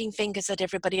pointing fingers at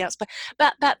everybody else, but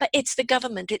it's the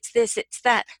government, it's this, it's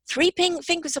that. Three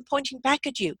fingers are pointing back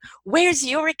at you. Where's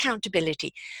your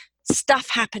accountability? Stuff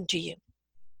happened to you.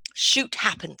 Shoot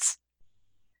happens,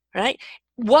 right?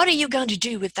 What are you going to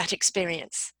do with that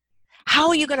experience? How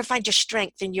are you going to find your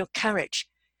strength and your courage?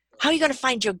 How are you going to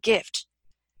find your gift?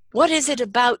 What is it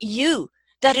about you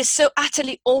that is so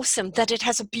utterly awesome that it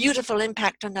has a beautiful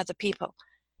impact on other people?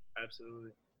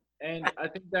 Absolutely. And I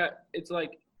think that it's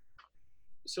like,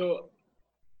 so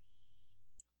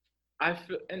I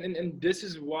feel, and this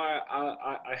is why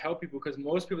I help people, because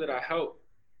most people that I help,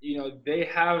 they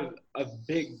have a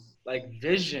big like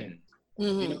vision,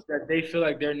 that they feel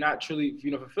like they're not truly,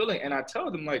 fulfilling. And I tell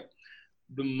them, like,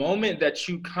 the moment that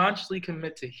you consciously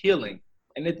commit to healing,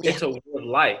 and it's a way of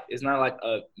life. It's not like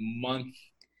a month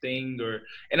thing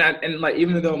and like,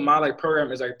 even though my like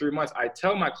program is like 3 months, I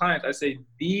tell my clients, I say,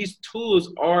 these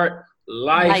tools are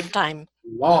Lifetime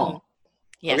long.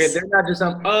 Yes. Okay, they're not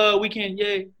just we can't,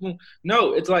 yay.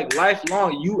 No, it's like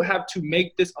lifelong. You have to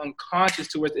make this unconscious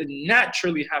to where it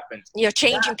naturally happens. You're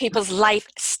changing people's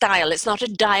lifestyle. It's not a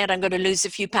diet, I'm going to lose a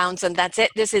few pounds and that's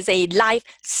it. This is a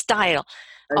lifestyle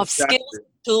of skills,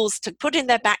 tools to put in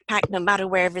their backpack no matter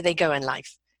wherever they go in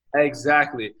life.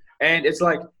 Exactly. And it's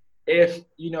like, if,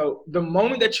 the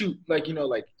moment that you like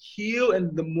heal,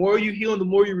 and the more you heal and the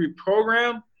more you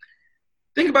reprogram,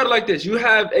 think about it like this. You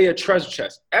have a treasure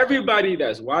chest. Everybody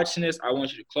that's watching this, I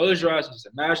want you to close your eyes and just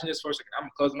imagine this for a second. I'm going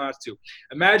to close my eyes too.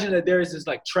 Imagine that there is this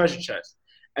like treasure chest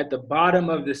at the bottom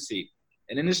of the sea.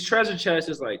 And in this treasure chest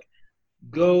is like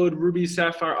gold, ruby,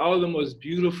 sapphire, all the most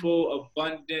beautiful,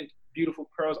 abundant, beautiful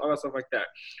pearls, all that stuff like that.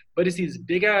 But it's these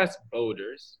big ass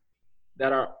boulders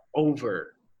that are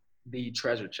over the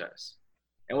treasure chest.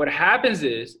 And what happens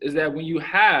is that when you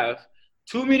have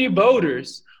too many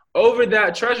boulders over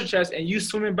that treasure chest and you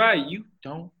swimming by, you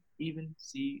don't even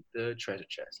see the treasure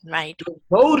chest. Right. The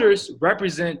boulders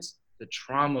represent the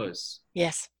traumas.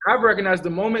 Yes. I've recognized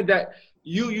the moment that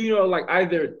you like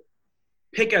either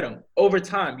pick at them over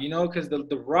time, because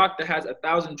the rock that has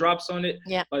 1,000 drops on it,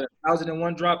 yeah, like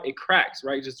 1,001 drop, it cracks,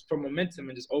 right? Just from momentum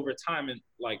and just over time and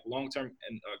like long-term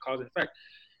and cause and effect.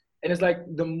 And it's like,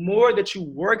 the more that you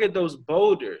work at those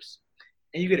boulders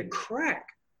and you get a crack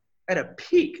at a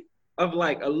peak of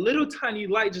like a little tiny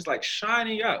light just like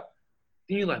shining up,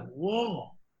 then you're like, whoa.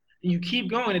 And you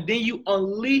keep going, and then you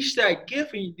unleash that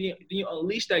gift, and then you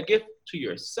unleash that gift to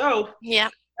yourself. Yeah.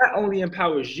 That only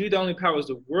empowers you, that only empowers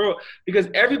the world. Because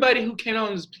everybody who came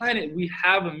on this planet, we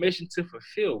have a mission to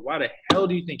fulfill. Why the hell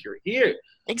do you think you're here?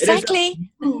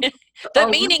 Exactly. The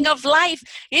meaning of life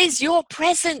is your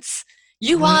presence.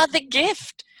 You are the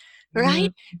gift,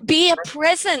 right? Be a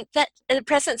presence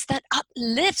that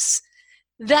uplifts,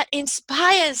 that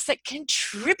inspires, that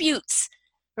contributes,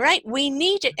 right? We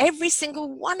need it. Every single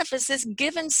one of us is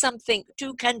given something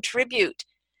to contribute.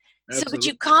 Absolutely. So, but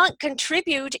you can't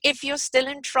contribute if you're still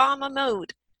in trauma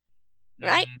mode,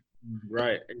 right?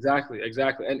 Right. Exactly.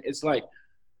 And it's like,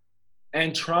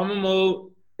 and trauma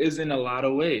mode is in a lot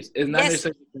of ways. It's not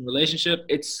necessarily in relationship.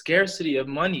 It's scarcity of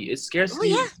money. It's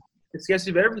scarcity. Oh, yeah. It's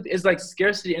scarcity of everything. It's like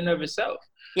scarcity in and of itself.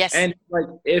 Yes. And like,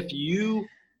 if you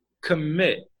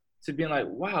commit to being like,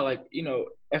 wow, like,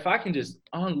 if I can just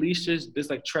unleash this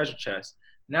like treasure chest,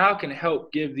 now I can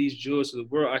help give these jewels to the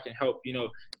world. I can help,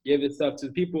 give this stuff to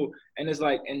the people. And it's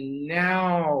like, and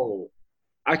now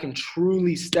I can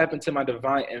truly step into my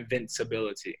divine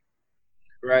invincibility.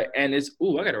 right? And it's,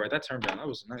 ooh, I got to write that term down. That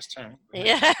was a nice term.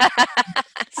 Yeah.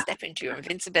 Step into your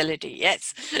invincibility.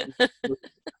 Yes.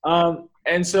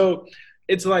 And so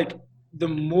it's like the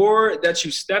more that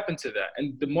you step into that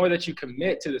and the more that you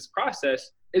commit to this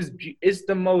process is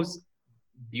the most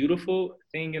beautiful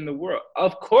thing in the world.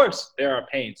 Of course, there are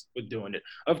pains with doing it.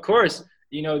 Of course,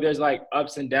 there's like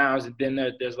ups and downs, and then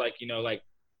there's like, like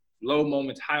low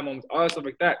moments, high moments, all that stuff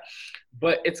like that.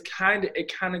 But it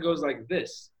kind of goes like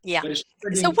this. Yeah. But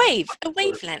It's a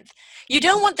wavelength. You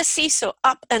don't want the seesaw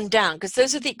up and down, because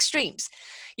those are the extremes.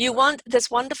 You want this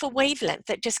wonderful wavelength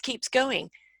that just keeps going,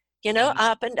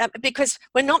 up and up, because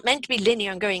we're not meant to be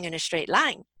linear and going in a straight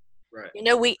line.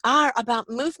 Right. We are about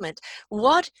movement.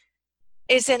 What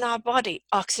is in our body?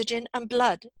 Oxygen and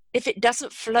blood. If it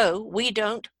doesn't flow, we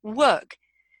don't work.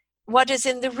 What is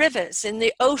in the rivers, in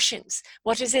the oceans,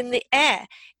 what is in the air,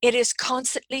 it is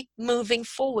constantly moving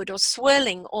forward or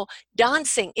swirling or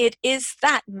dancing. It is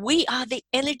that. We are the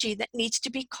energy that needs to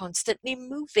be constantly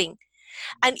moving.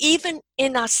 And even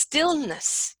in our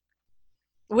stillness,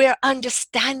 we're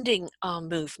understanding our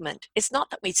movement. It's not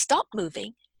that we stop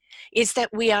moving, it's that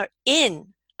we are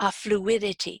in our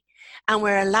fluidity, and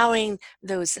we're allowing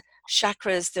those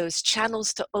chakras, those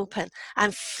channels to open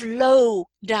and flow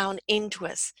down into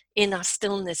us in our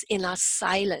stillness, in our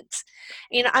silence.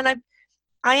 And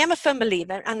I am a firm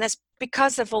believer, and that's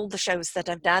because of all the shows that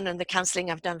I've done and the counseling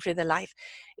I've done through the life,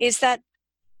 is that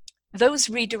those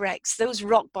redirects, those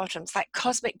rock bottoms, that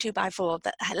cosmic 2x4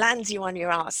 that lands you on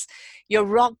your ass, your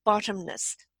rock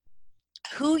bottomness,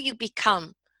 who you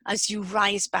become as you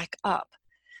rise back up,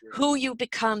 who you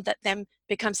become that then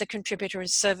becomes a contributor and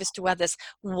service to others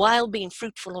while being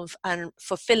fruitful and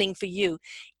fulfilling for you,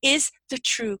 is the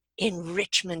true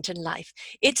enrichment in life.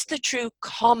 It's the true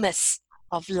commerce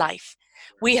of life.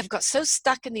 We have got so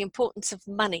stuck in the importance of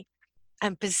money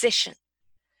and position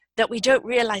that we don't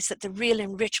realize that the real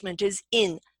enrichment is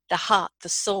in the heart, the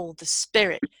soul, the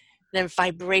spirit, the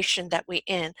vibration that we're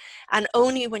in. And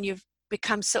only when you've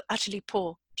become so utterly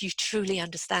poor do you truly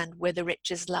understand where the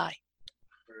riches lie.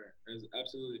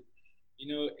 Absolutely. It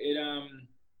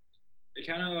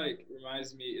kind of like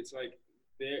reminds me, it's like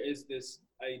there is this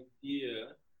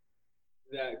idea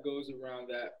that goes around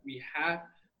that we have.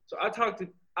 So I talk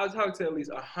to at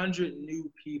least 100 new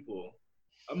people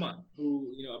a month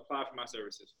who apply for my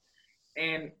services,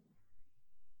 and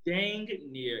dang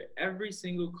near every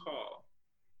single call,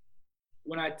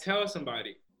 when I tell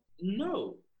somebody,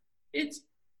 no, it's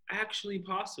actually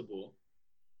possible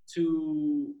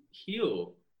to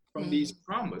heal from these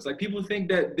traumas. Like, people think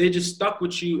that they just stuck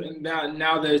with you and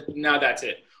now that's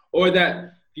it. Or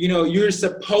that, you're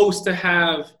supposed to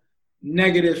have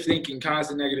negative thinking,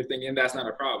 constant negative thinking, and that's not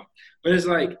a problem. But it's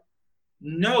like,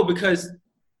 no, because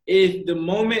if the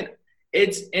moment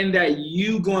it's in that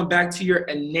you going back to your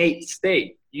innate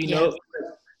state, Yes.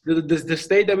 The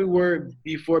state that we were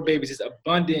before babies, is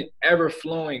abundant,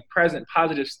 ever-flowing, present,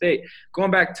 positive state. Going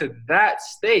back to that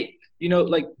state,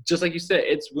 like, just like you said,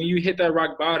 it's when you hit that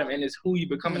rock bottom, and it's who you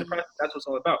become in the process. That's what it's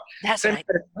all about. That's Same right.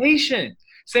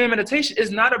 meditation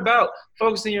is not about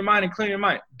focusing your mind and clearing your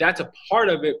mind. That's a part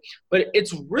of it, but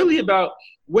it's really about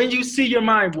when you see your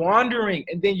mind wandering,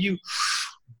 and then you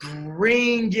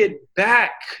bring it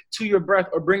back to your breath,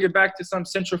 or bring it back to some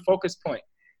central focus point.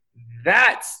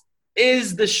 That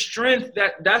is the strength,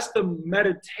 that's the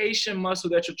meditation muscle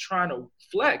that you're trying to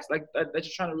flex, like that you're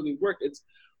trying to really work. It's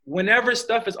whenever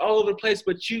stuff is all over the place,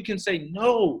 but you can say,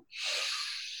 no,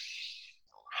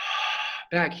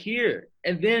 back here.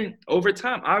 And then over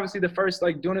time, obviously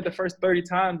doing it the first 30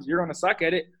 times, you're going to suck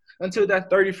at it until that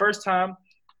 31st time,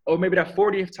 or maybe that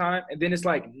 40th time. And then it's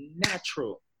like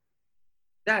natural.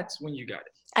 That's when you got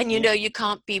it. And you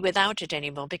can't be without it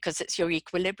anymore, because it's your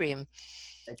equilibrium.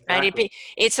 Exactly. Right?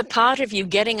 It's a part of you.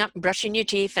 Getting up, brushing your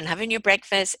teeth, and having your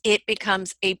breakfast, it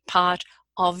becomes a part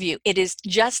of you. It is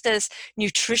just as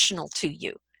nutritional to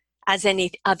you as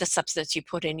any other substance you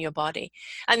put in your body.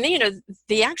 And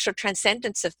the actual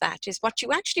transcendence of that is what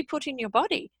you actually put in your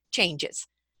body changes,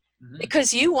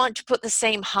 because you want to put the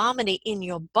same harmony in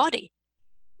your body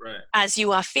as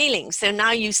you are feeling. So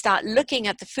now you start looking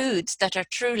at the foods that are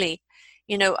truly,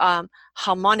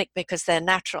 harmonic, because they're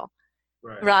natural,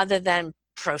 rather than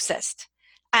processed.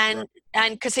 And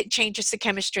because it changes the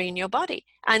chemistry in your body,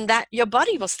 and that your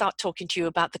body will start talking to you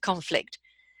about the conflict.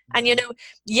 And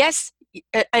yes,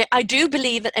 I do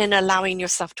believe in allowing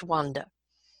yourself to wander,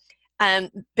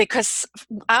 because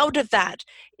out of that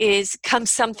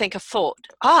comes something, a thought.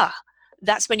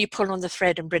 That's when you pull on the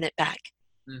thread and bring it back,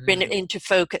 bring it into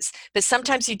focus. But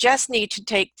sometimes you just need to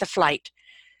take the flight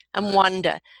and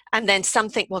wander, and then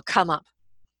something will come up.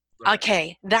 Right.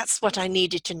 Okay, that's what I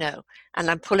needed to know. And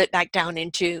I pull it back down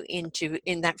in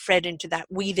that thread, into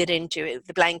that, weave it into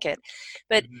the blanket.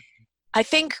 But Mhm. I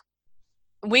think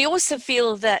we also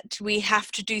feel that we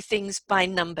have to do things by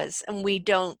numbers, and we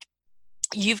don't.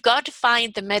 You've got to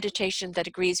find the meditation that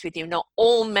agrees with you. Not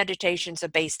all meditations are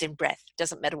based in breath.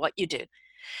 Doesn't matter what you do.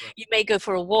 Right. You may go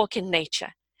for a walk in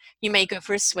nature. You may go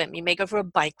for a swim. You may go for a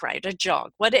bike ride, a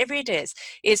jog, whatever it is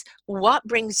what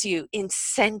brings you in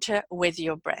center with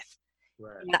your breath.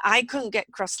 Right. And I couldn't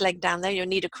get cross-legged down there. You'll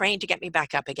need a crane to get me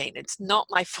back up again. It's not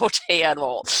my forte at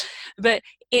all. But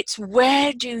it's,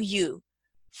 where do you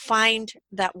find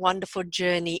that wonderful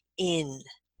journey in?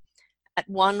 At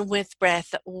one with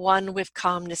breath, at one with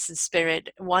calmness and spirit,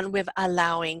 one with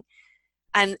allowing.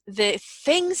 And the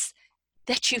things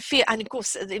that you feel, and of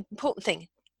course, the important thing,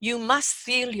 you must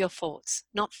feel your thoughts,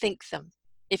 not think them.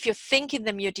 If you're thinking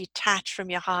them, you're detached from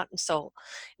your heart and soul.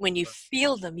 When you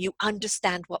feel them, you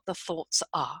understand what the thoughts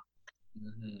are.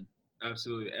 Mm-hmm.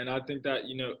 Absolutely. And I think that,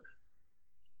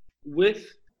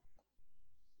 with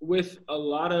a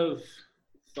lot of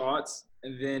thoughts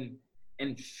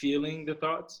and feeling the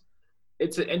thoughts,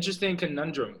 it's an interesting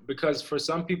conundrum, because for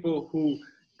some people who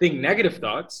think negative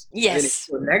thoughts, and then they Yes.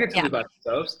 feel negatively Yeah. about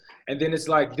themselves, and then it's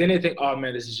like, then they think, oh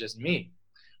man, this is just me.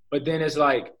 But then it's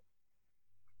like,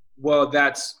 well,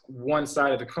 that's one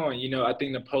side of the coin. I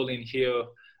think Napoleon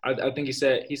Hill, I think he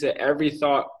said every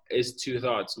thought is two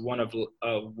thoughts, one of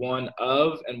and one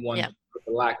Yeah. with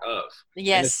the lack of.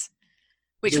 Yes.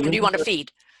 Which one do you want to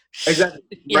feed? Exactly.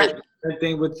 Yeah. Right. Same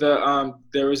thing with the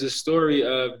there was a story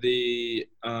of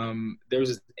there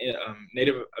was a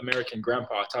Native American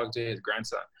grandpa talking to his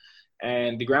grandson,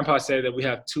 and the grandpa said that we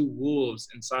have two wolves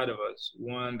inside of us,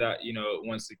 one that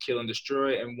wants to kill and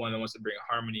destroy, and one that wants to bring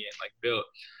harmony and like build.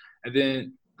 And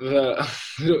then the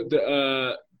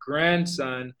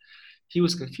grandson, he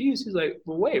was confused. He's like,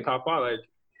 well, wait, Papa, like,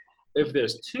 if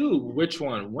there's two, which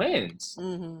one wins?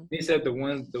 Mm-hmm. He said the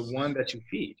one that you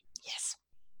feed. Yes.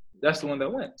 That's the one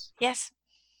that wins. Yes.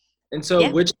 And so,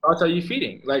 which thoughts are you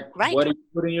feeding? Like, right. What are you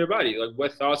putting in your body? Like,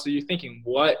 what thoughts are you thinking?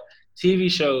 What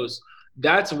TV shows?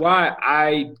 That's why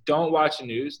I don't watch the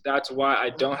news. That's why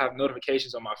I don't have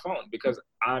notifications on my phone, because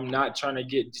I'm not trying to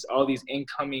get just all these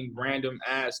incoming random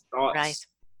ass thoughts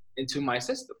into my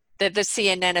system. The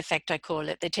CNN effect, I call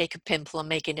it. They take a pimple and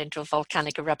make it into a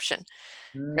volcanic eruption,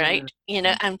 right?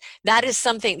 And that is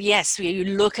something, yes, you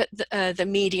look at the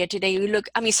media today,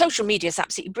 social media is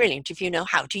absolutely brilliant if you know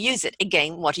how to use it.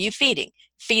 Again, what are you feeding?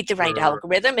 Feed the right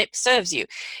algorithm, it serves you.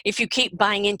 If you keep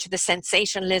buying into the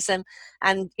sensationalism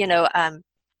and,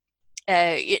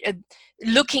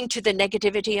 looking to the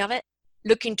negativity of it,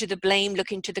 looking to the blame,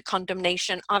 looking to the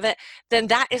condemnation of it, then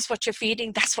that is what you're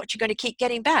feeding. That's what you're going to keep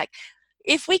getting back.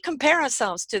 If we compare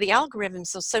ourselves to the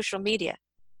algorithms of social media,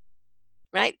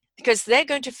 right? Because they're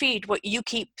going to feed what you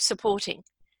keep supporting.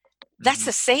 That's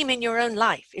the same in your own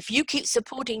life. If you keep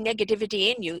supporting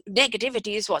negativity in you,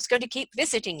 negativity is what's going to keep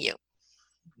visiting you.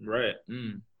 Right.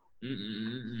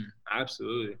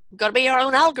 Absolutely. Got to be your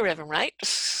own algorithm, right?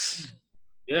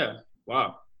 Yeah.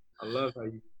 Wow. I love how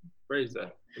you phrase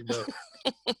that.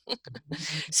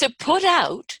 So put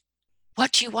out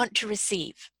what you want to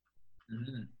receive.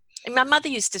 And my mother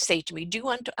used to say to me, do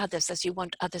unto others as you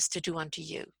want others to do unto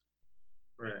you.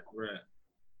 Right?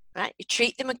 You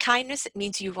treat them with kindness, it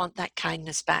means you want that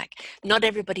kindness back. Not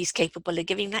everybody's capable of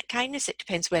giving that kindness. It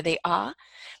depends where they are,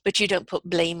 but you don't put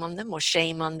blame on them or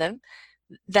shame on them.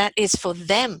 That is for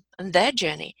them and their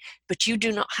journey, but you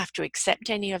do not have to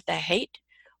accept any of their hate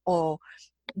or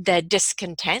their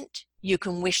discontent. You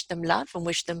can wish them love and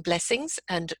wish them blessings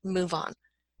and move on.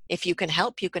 If you can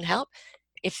help, you can help.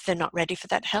 If they're not ready for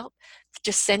that help,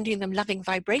 just sending them loving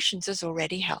vibrations is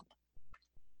already help.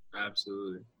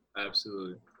 Absolutely.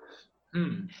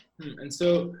 And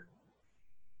so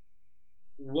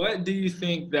what do you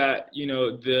think that,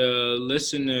 the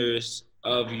listeners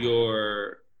of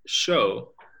your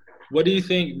show, what do you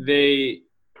think they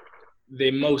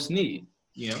most need,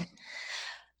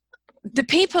 The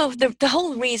people, the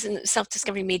whole reason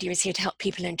Self-Discovery Media is here to help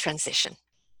people in transition.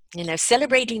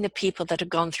 Celebrating the people that have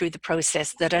gone through the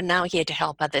process, that are now here to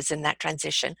help others in that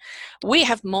transition. We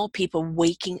have more people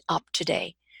waking up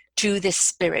today to this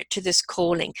spirit, to this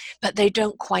calling, but they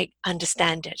don't quite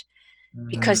understand it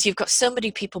because you've got so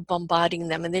many people bombarding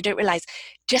them and they don't realize,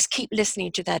 just keep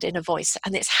listening to that inner voice.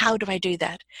 And it's, how do I do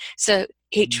that? So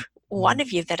each one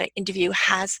of you that I interview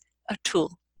has a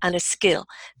tool and a skill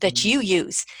that you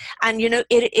use. And,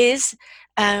 it is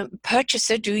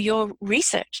purchaser, do your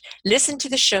research. Listen to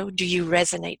the show. Do you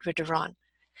resonate with Duran?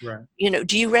 Right.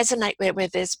 Do you resonate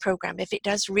with this program? If it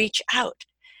does, reach out.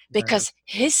 because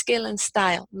his skill and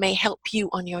style may help you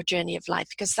on your journey of life,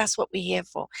 because that's what we're here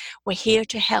for. We're here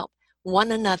to help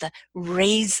one another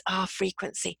raise our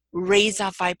frequency, raise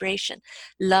our vibration.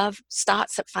 Love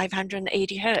starts at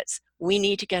 580 hertz. We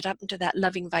need to get up into that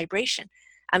loving vibration,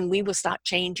 and we will start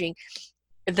changing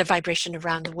the vibration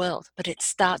around the world. But it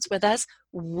starts with us.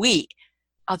 We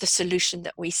are the solution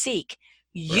that we seek.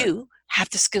 You have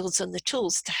the skills and the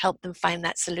tools to help them find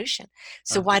that solution.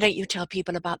 So why don't you tell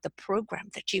people about the program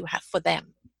that you have for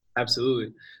them?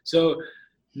 Absolutely. So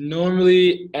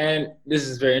normally, and this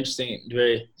is very interesting,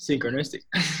 very synchronistic,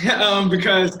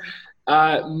 because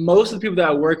most of the people that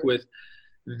I work with,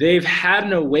 they've had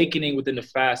an awakening within the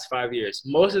past 5 years.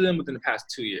 Most of them within the past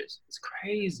 2 years. It's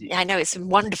crazy. Yeah, I know. It's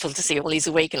wonderful to see all these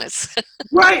awakenings.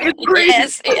 Right. It's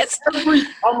crazy. Yes.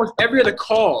 Almost every other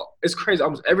call. It's crazy.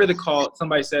 Almost every other call,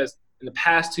 somebody says, in the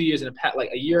past 2 years, like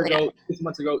a year ago, 6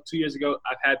 months ago, 2 years ago,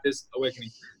 I've had this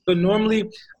awakening. So normally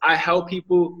I help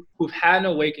people who've had an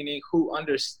awakening, who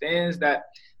understands that,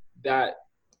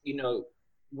 you know,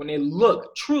 when they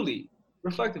look truly,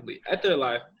 reflectively at their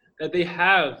life, that they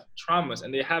have traumas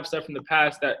and they have stuff from the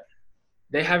past that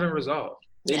they haven't resolved.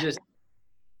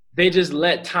 They just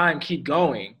let time keep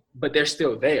going, but they're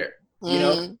still there, you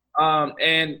know?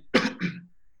 And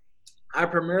I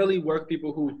primarily work with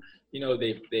people who, you know,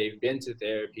 they've been to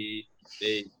therapy,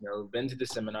 they've been to the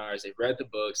seminars, they've read the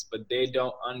books, but they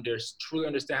don't truly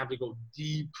understand how to go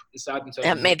deep inside themselves.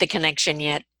 Haven't made the connection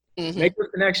yet. Make the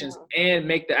connections and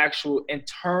make the actual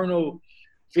internal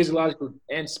physiological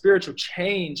and spiritual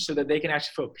change so that they can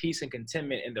actually feel peace and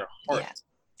contentment in their heart.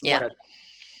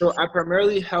 So I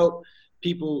primarily help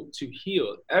people to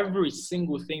heal every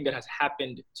single thing that has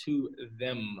happened to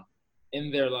them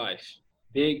in their life.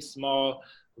 Big, small,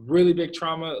 really big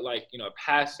trauma, like, you know, a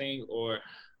passing or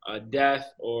a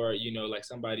death, or, you know, like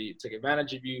somebody took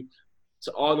advantage of you,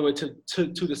 to all the way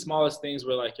to the smallest things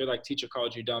where, like, you're like, teacher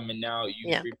called you dumb, and now you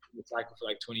repeat the cycle for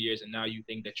like 20 years, and now you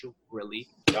think that you're really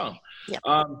dumb.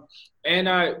 And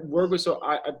I work with, so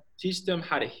I teach them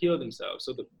how to heal themselves.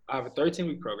 So I have a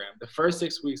 13-week program. The first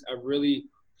 6 weeks, I really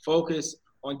focus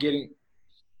on getting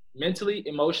mentally,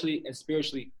 emotionally, and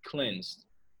spiritually cleansed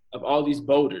of all these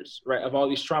boulders, right, of all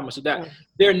these traumas, so that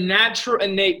their natural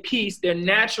innate peace, their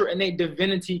natural innate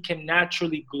divinity can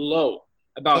naturally glow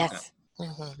about them.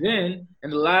 Then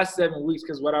in the last 7 weeks,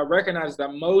 because what I recognize is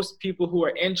that most people who are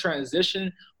in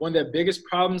transition, one of their biggest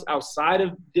problems outside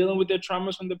of dealing with their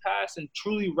traumas from the past and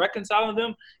truly reconciling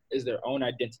them is their own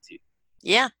identity.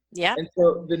 And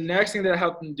so the next thing that I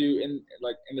help them do in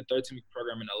the 13-week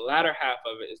program, in the latter half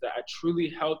of it, is that I truly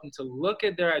help them to look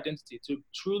at their identity, to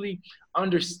truly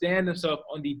understand themselves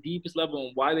on the deepest level,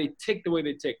 and why they tick the way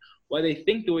they tick, why they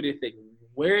think the way they think,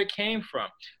 where it came from,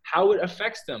 how it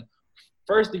affects them.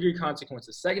 First degree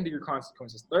consequences, second degree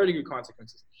consequences, third degree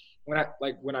consequences.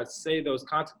 When I say those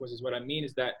consequences, what I mean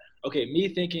is that, okay, me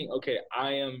thinking, okay,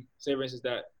 I am, say for instance,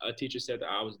 that a teacher said that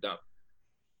I was dumb.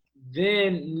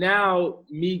 Then now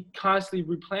me constantly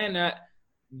replaying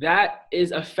that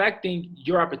is affecting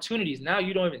your opportunities. Now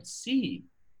you don't even see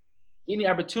any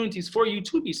opportunities for you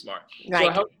to be smart. So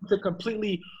I help them to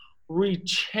completely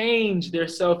rechange their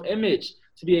self-image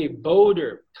to be a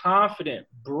bolder, confident,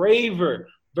 braver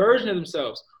version of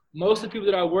themselves. Most of the people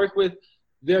that I work with,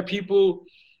 they're people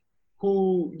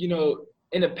who, you know,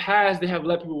 in the past, they have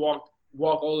let people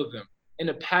walk all of them. In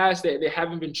the past, they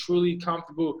haven't been truly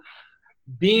comfortable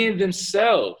being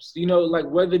themselves, you know, like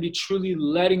whether they be truly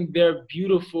letting their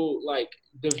beautiful, like,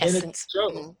 divinity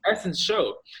essence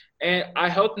show. And I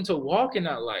help them to walk in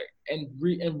that light and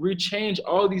rechange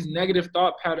all these negative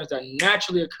thought patterns that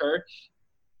naturally occur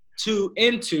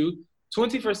into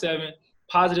 24/7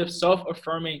 positive,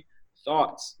 self-affirming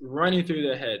thoughts running through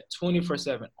their head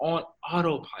 24/7 on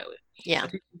autopilot. I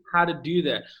teach them how to do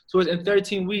that. So in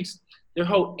 13 weeks, their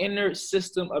whole inner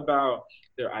system about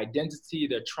their identity,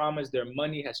 their traumas, their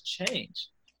money has changed.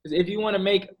 Because if you want to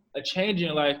make a change in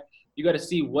your life, you got to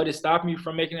see what is stopping you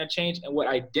from making that change and what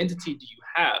identity do you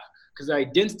have. Because the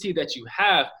identity that you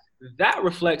have, that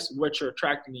reflects what you're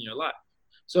attracting in your life.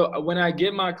 So when I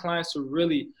get my clients to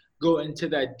really go into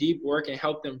that deep work and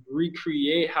help them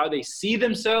recreate how they see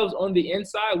themselves on the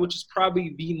inside, which is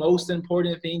probably the most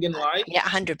important thing in life.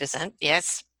 100%.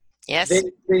 Yes.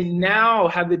 They now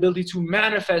have the ability to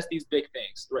manifest these big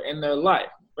things, right, in their life.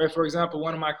 Right. For example,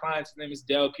 one of my clients, his name is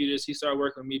Dale Peters. He started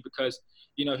working with me because,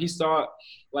 you know, he saw,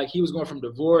 like, he was going from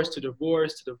divorce to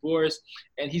divorce to divorce,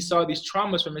 and he saw these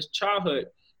traumas from his childhood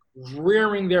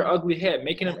rearing their ugly head,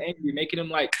 making him angry, making him,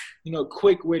 like, you know,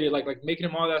 quick-witted, like making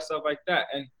him all that stuff like that.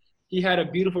 And he had a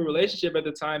beautiful relationship at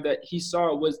the time that he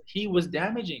saw he was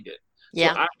damaging it. So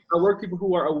Yeah. I work with people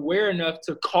who are aware enough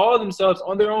to call themselves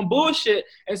on their own bullshit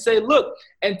and say, look,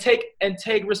 and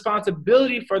take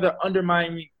responsibility for their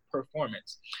undermining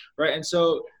performance, right? And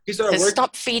so he started So working.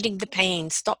 stop feeding the pain.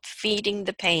 Stop feeding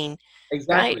the pain.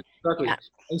 Right? Exactly. Yeah.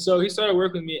 And so he started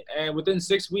working with me, and within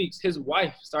 6 weeks, his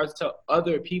wife started to tell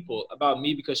other people about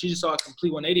me because she just saw a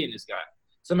complete 180 in this guy.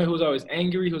 Somebody who was always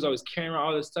angry, who was always carrying around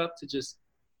all this stuff, to just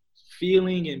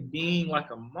feeling and being like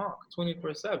a monk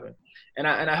 24/7. And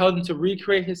I helped him to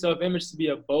recreate his self-image to be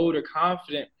a bolder,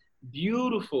 confident,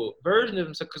 beautiful version of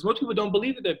himself. Because most people don't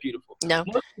believe that they're beautiful. No.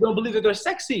 Most people don't believe that they're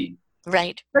sexy.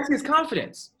 Right. Sexy is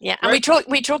confidence. Yeah. Right? And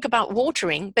we talk about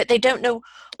watering, but they don't know,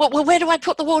 well, where do I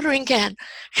put the watering can?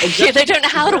 Exactly. They don't know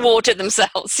how to water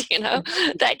themselves, you know.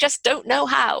 They just don't know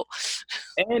how.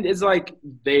 And it's like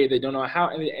they don't know how,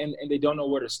 and they don't know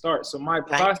where to start. So my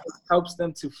process helps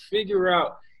them to figure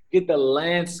out, get the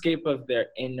landscape of their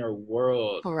inner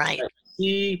world. Right.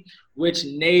 See which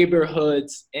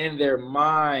neighborhoods in their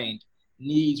mind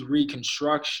needs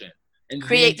reconstruction. And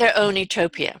Create their own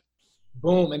utopia.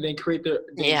 Boom, and then create their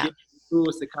give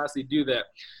tools to constantly do that.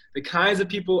 The kinds of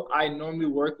people I normally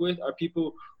work with are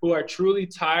people who are truly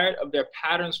tired of their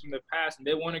patterns from the past, and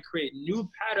they want to create new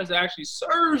patterns that actually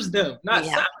serves them, not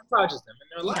sabotages them in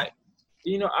their life.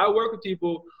 You know, I work with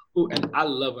people who, and I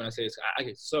love when I say this, I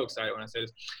get so excited when I say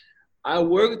this. I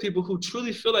work with people who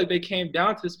truly feel like they came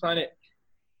down to this planet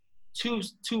to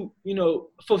you know,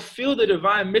 fulfill the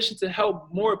divine mission to help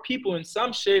more people in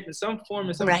some shape, in some form,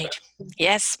 in some right. fashion.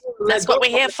 Yes, that's what we're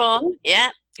here for.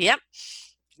 Yep. Yeah,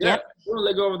 they want to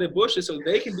let go of their bullshit so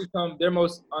they can become their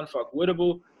most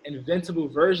unfuckwittable,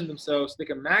 inventable version of themselves. They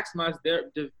can maximize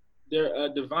their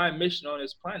divine mission on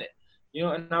this planet. You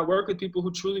know, and I work with people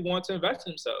who truly want to invest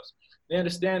in themselves. They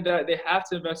understand that they have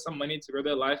to invest some money to grow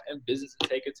their life and business and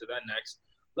take it to that next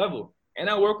level. And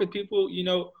I work with people, you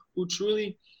know, who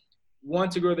truly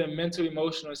want to grow their mental,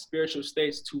 emotional, and spiritual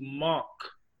states to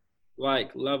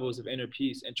monk-like levels of inner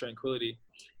peace and tranquility,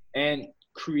 and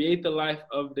create the life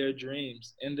of their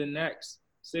dreams in the next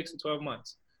 6 to 12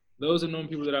 months. Those are known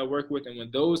people that I work with, and when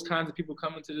those kinds of people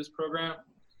come into this program,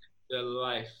 their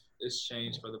life is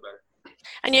changed for the better.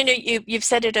 And you know, you've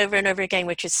said it over and over again,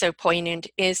 which is so poignant,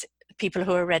 is people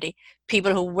who are ready,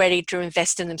 people who are ready to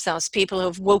invest in themselves, people who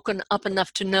have woken up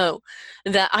enough to know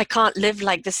that I can't live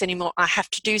like this anymore. I have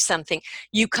to do something.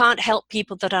 You can't help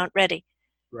people that aren't ready.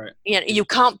 Right. You know, you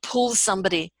can't pull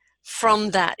somebody from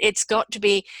that. It's got to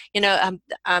be, you know,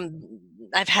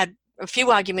 I've had a few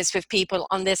arguments with people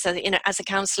on this, you know, as a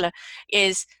counselor,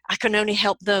 is I can only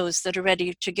help those that are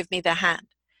ready to give me their hand.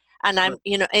 And I'm,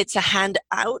 you know, it's a hand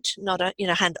out, not a, you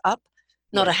know, hand up,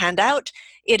 not a handout.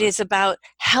 It is about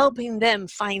helping them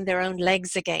find their own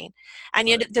legs again. And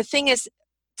you know, the thing is,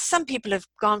 some people have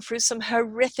gone through some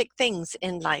horrific things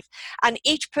in life, and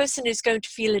each person is going to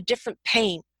feel a different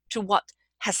pain to what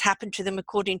has happened to them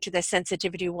according to their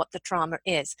sensitivity, what the trauma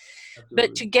is. Absolutely.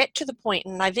 But to get to the point,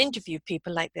 and I've interviewed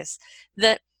people like this,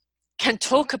 that can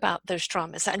talk about those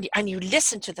traumas, and you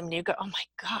listen to them and you go, oh my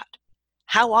God,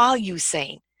 how are you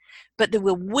sane? But they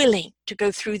were willing to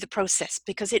go through the process,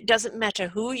 because it doesn't matter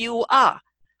who you are.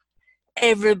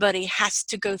 Everybody has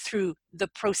to go through the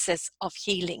process of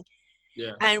healing.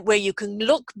 Yeah. And where you can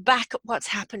look back at what's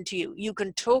happened to you, you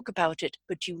can talk about it,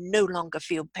 but you no longer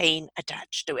feel pain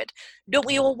attached to it. Don't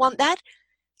we all want that?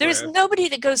 There is nobody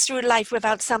that goes through life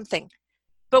without something.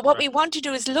 But what we want to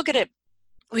do is look at it.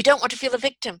 We don't want to feel a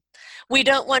victim. We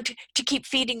don't want to keep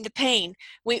feeding the pain.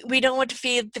 We don't want to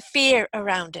feel the fear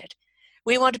around it.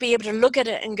 We want to be able to look at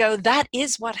it and go, that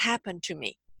is what happened to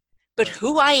me. But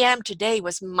who I am today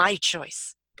was my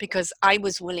choice, because I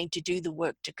was willing to do the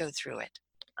work to go through it.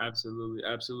 Absolutely,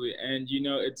 absolutely. And you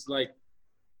know, it's like,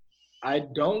 I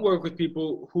don't work with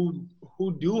people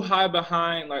who do hide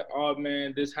behind like, oh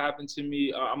man, this happened to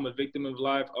me. I'm a victim of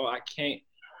life. Oh, I can't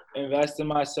invest in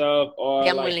myself. Or the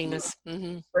unwillingness.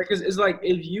 Like, because it's like,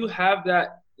 if you have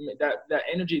that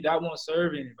energy, that won't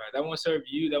serve anybody. That won't serve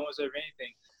you. That won't serve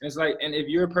anything. And it's like, and if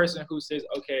you're a person who says,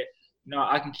 okay, no,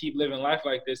 I can keep living life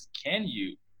like this, can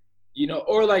you? You know,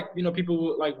 or like, you know,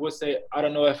 people will say, I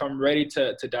don't know if I'm ready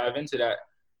to dive into that.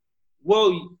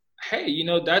 Well, hey, you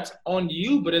know, that's on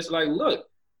you, but it's like, look,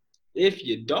 if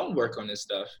you don't work on this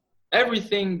stuff,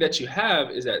 everything that you have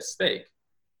is at stake,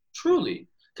 truly.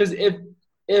 Because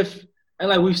if, and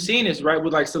like we've seen this, right,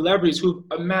 with like celebrities who've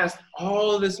amassed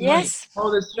all this money, all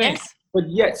this fame, but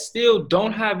yet still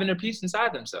don't have inner peace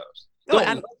inside themselves. Look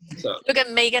at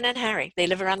Meghan and Harry. They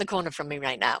live around the corner from me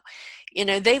right now. You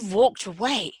know, they've walked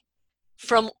away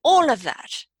from all of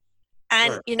that.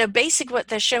 And, you know, basically what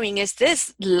they're showing is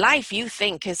this life you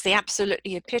think is the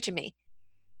absolutely epitome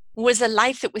was a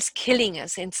life that was killing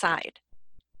us inside,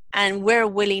 and we're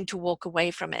willing to walk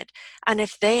away from it. And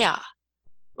if they are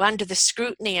under the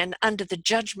scrutiny and under the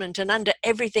judgment and under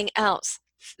everything else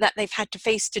that they've had to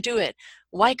face to do it,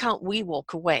 why can't we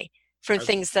walk away from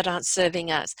things that aren't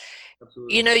serving us?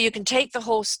 Absolutely. You know, you can take the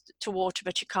horse to water,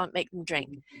 but you can't make them drink.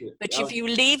 But if you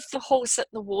leave the horse at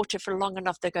the water for long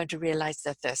enough, they're going to realize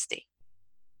they're thirsty.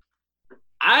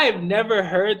 I've never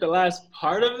heard the last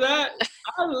part of that.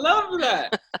 I love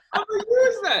that. I'm gonna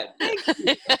use that. Thank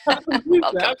you. I'm gonna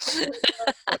use that.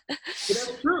 But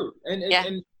that's true. And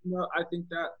you know, I think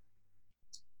that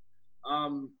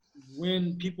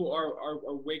when people are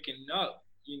waking up,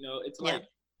 you know, it's like,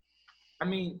 I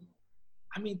mean,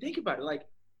 think about it. Like,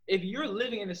 if you're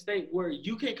living in a state where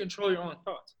you can't control your own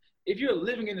thoughts, if you're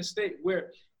living in a state where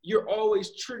you're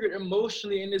always triggered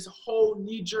emotionally in this whole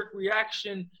knee-jerk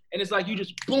reaction, and it's like you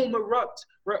just boom erupt,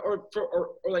 right? Or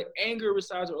like anger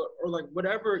resides, or like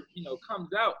whatever, you know, comes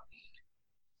out.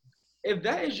 If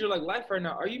that is your like life right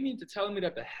now, are you mean to tell me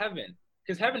that the heaven,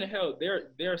 because heaven and hell,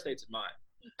 they're states of mind.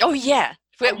 Oh yeah,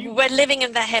 we're living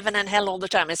in the heaven and hell all the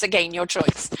time. It's again your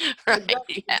choice, right?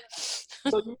 Exactly. Yeah.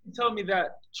 So you can tell me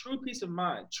that true peace of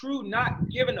mind, true not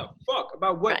giving a fuck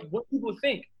about what people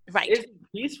think, is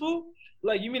peaceful?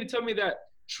 Like, you mean to tell me that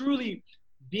truly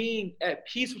being at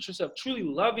peace with yourself, truly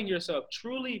loving yourself,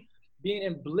 truly being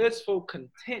in blissful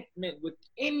contentment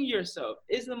within yourself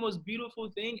is the most beautiful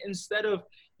thing, instead of,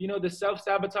 you know, the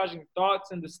self-sabotaging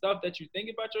thoughts and the stuff that you think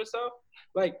about yourself?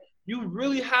 Like, you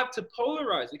really have to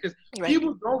polarize it, because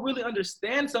people don't really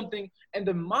understand something, and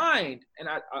the mind, and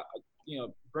I you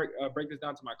know, break this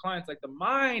down to my clients, like the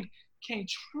mind can't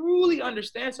truly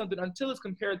understand something until it's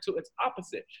compared to its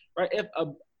opposite, right? If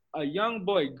a young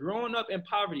boy growing up in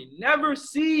poverty never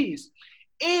sees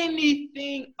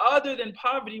anything other than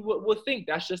poverty, will think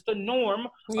that's just the norm,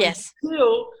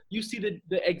 until you see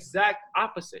the exact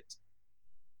opposite,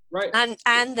 right?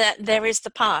 And that there is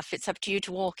the path. It's up to you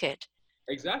to walk it.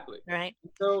 Exactly. Right.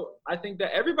 So I think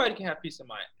that everybody can have peace of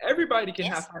mind. Everybody can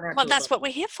have financial. Well, that's what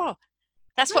we're here for.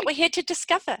 That's what we're here to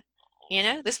discover. You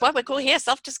know, this is what we call here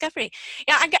self-discovery.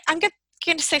 Yeah, I'm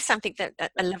going to say something that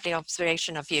a lovely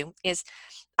observation of you is,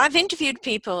 I've interviewed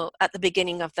people at the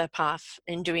beginning of their path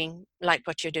in doing like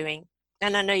what you're doing.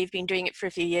 And I know you've been doing it for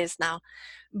a few years now,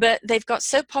 but they've got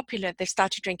so popular, they've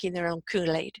started drinking their own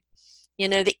Kool-Aid. You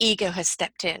know, the ego has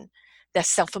stepped in. Their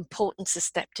self-importance has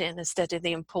stepped in instead of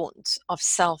the importance of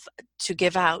self to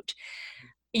give out.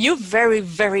 You're very,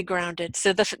 very grounded.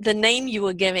 So the name you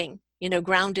were giving, you know,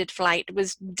 Grounded Flight,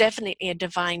 was definitely a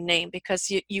divine name, because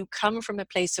you come from a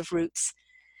place of roots.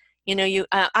 You know,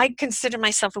 I consider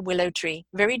myself a willow tree,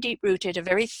 very deep rooted, a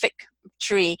very thick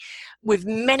tree with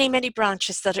many, many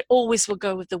branches that always will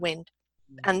go with the wind.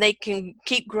 And they can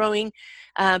keep growing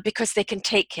because they can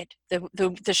take it.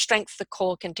 The strength, the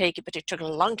core can take it. But it took a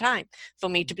long time for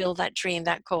me to build that tree and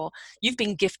that core. You've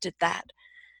been gifted that.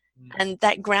 And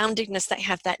that groundedness that you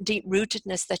have, that deep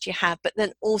rootedness that you have, but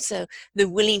then also the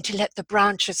willing to let the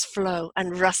branches flow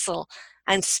and rustle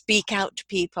and speak out to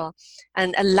people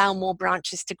and allow more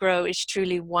branches to grow is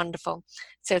truly wonderful.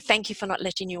 So thank you for not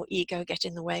letting your ego get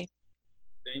in the way.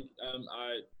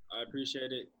 I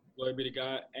appreciate it. Glory be to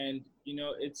God. And, you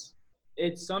know, it's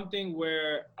something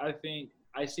where I think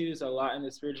I see this a lot in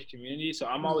the spiritual community. So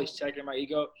I'm always checking my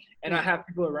ego, and I have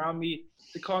people around me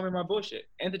to call me my bullshit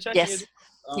and to check me.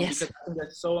 Because I think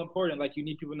that's so important. Like, you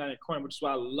need people in that corner, which is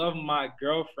why I love my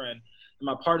girlfriend and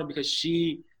my partner, because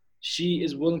she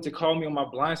is willing to call me on my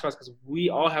blind spots, because we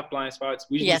all have blind spots.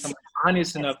 We just need someone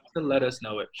honest enough to let us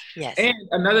know it. And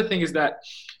another thing is that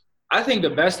I think the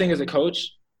best thing as a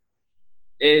coach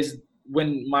is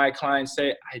when my clients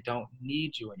say, I don't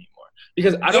need you anymore.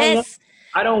 Because I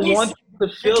don't want to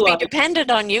feel to be dependent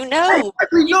on you. No,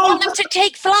 you want them to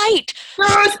take flight.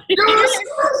 You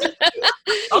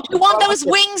want those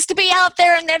wings to be out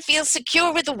there and they feel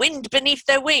secure with the wind beneath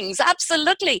their wings.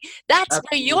 Absolutely. That's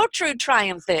where your true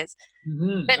triumph is.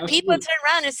 When people turn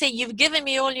around and say, you've given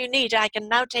me all you need, I can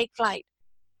now take flight.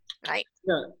 Right?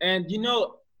 Yeah. And, you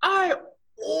know,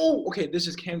 this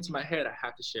just came to my head. I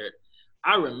have to share it.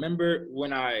 I remember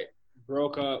when I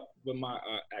broke up with my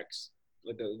ex,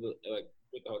 with the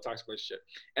whole toxic relationship,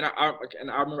 and I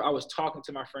remember I was talking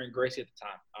to my friend Gracie at the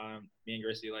time. Me and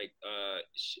Gracie,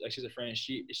 she's a friend.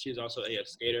 She's also a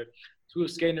skater. So we were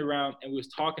skating around and we was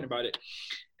talking about it.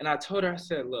 And I told her, I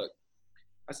said, look,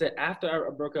 after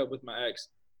I broke up with my ex,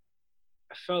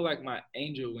 I felt like my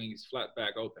angel wings flapped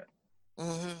back open.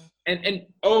 And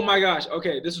oh my gosh,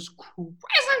 okay, this was crazy.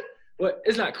 Well,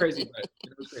 it's not crazy, but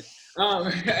it was crazy.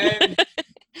 And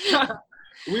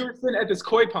we were sitting at this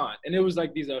koi pond, and it was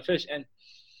like these fish. And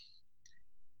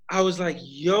I was like,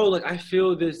 yo, like I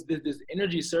feel this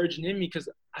energy surging in me because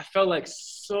I felt like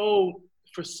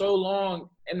for so long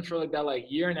and for like that like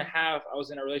year and a half, I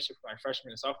was in a relationship for my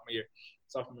freshman and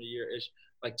sophomore year ish,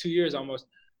 like 2 years almost.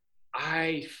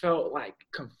 I felt like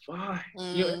confined.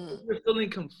 You know, if Mm. you're feeling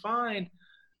confined,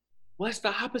 what's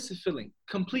the opposite feeling?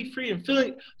 Complete freedom,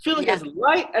 feeling Yeah. as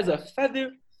light as a feather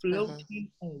Hmm.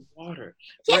 floating on water,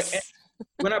 right? And Yes.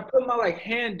 when I put my like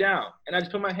hand down, and I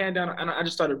just put my hand down, and I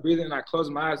just started breathing, and I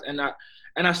closed my eyes, and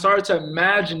I started to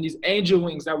imagine these angel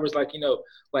wings that was like,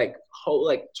 like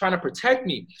like trying to protect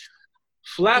me,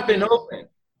 flapping Mm. open,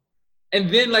 and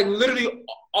then like literally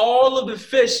all of the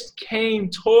fish came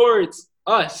towards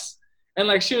us. And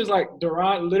like she was like,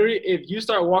 Duran, literally, if you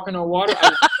start walking on water, I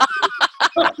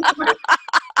will.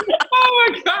 Oh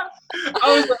my god!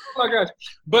 I was like, oh my gosh!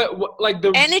 But like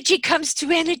the Energy comes to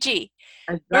energy.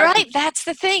 exactly, Right, that's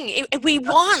the thing. We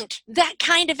want that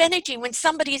kind of energy. When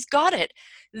somebody's got it,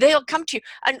 they'll come to you.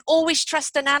 And always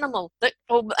trust an animal that,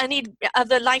 or any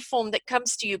other life form that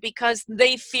comes to you, because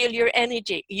they feel your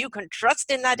energy. You can trust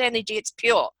in that energy. It's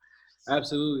pure.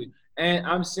 absolutely. And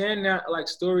I'm saying that like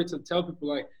story to tell people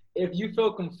like, if you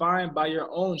feel confined by your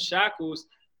own shackles,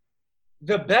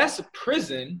 the best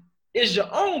prison is your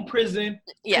own prison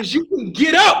Yeah. because you can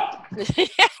get up.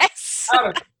 Yes.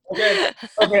 Okay,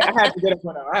 okay, I had to get up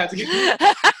one now. I had to get.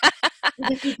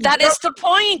 You can That get up. is the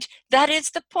point. That is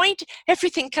the point.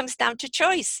 Everything comes down to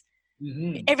choice.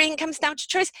 Mm-hmm. Everything comes down to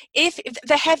choice. If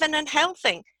the heaven and hell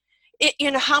thing,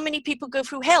 how many people go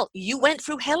through hell? You went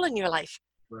through hell in your life,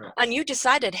 Right. and you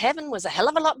decided heaven was a hell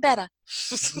of a lot better.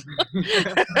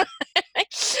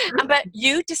 But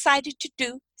you decided to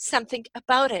do something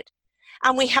about it.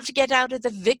 And we have to get out of the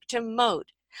victim mode.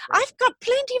 Right. I've got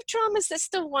plenty of traumas that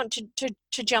still want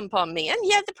to jump on me. And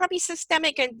yeah, they're probably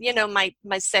systemic and,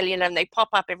 my cellular, and they pop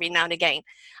up every now and again.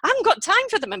 I haven't got time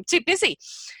for them. I'm too busy.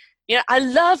 I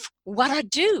love what I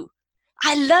do.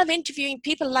 I love interviewing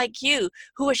people like you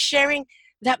who are sharing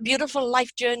that beautiful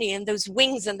life journey and those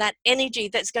wings and that energy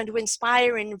that's going to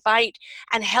inspire, invite,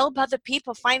 and help other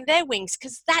people find their wings,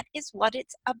 because that is what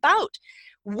it's about.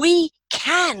 We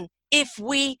can if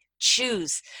we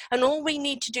choose. And all we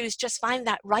need to do is just find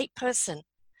that right person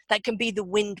that can be the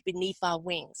wind beneath our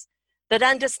wings, that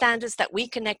understands us, that we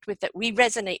connect with, that we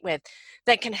resonate with,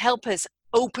 that can help us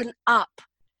open up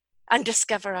and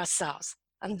discover ourselves.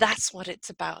 And that's what it's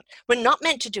about. We're not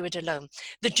meant to do it alone.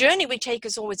 The journey we take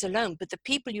is always alone, but the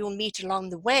people you'll meet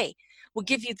along the way will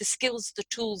give you the skills, the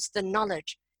tools, the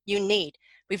knowledge you need.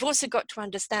 We've also got to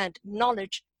understand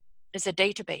knowledge is a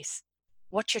database.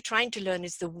 What you're trying to learn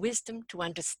is the wisdom to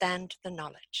understand the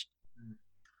knowledge.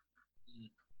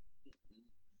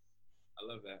 I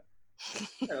love that.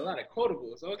 Got a lot of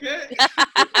quotables, okay?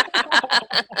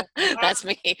 That's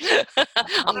me.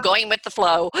 I'm going with the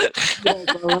flow. Yes,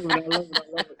 I love it. I love it.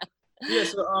 I love it. Yeah,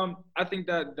 so I think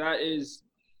that is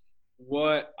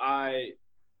what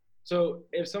so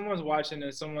if someone's watching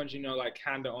and someone's like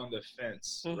kind of on the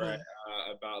fence, right,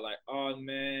 about like, oh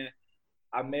man,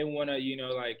 I may want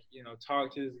to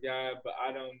talk to this guy, but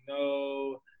I don't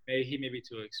know. Maybe he may be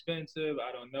too expensive.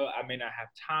 I don't know. I may not have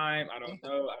time. I don't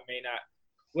know. I may not.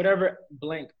 Whatever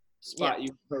blank spot you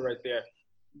put right there.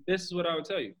 This is what I would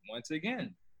tell you. Once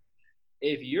again,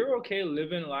 if you're okay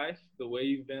living life the way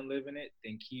you've been living it,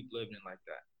 then keep living it like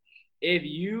that. If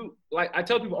you like, I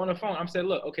tell people on the phone, I'm saying,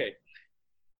 look, okay,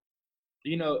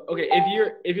 okay,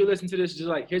 if you're listening to this, just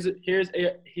like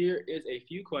here is a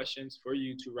few questions for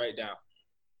you to write down.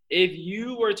 If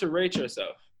you were to rate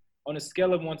yourself on a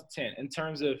scale of 1 to 10 in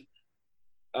terms of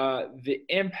the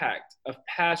impact of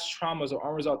past traumas or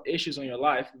unresolved issues on your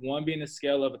life, 1 being a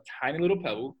scale of a tiny little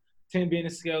pebble, 10 being a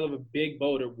scale of a big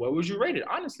boulder, what would you rate it,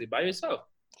 honestly, by yourself?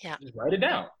 Yeah. Just write it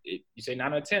down. You say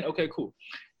 9 out of 10, okay, cool.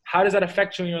 How does that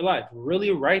affect you in your life?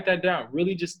 Really write that down.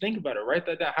 Really just think about it. Write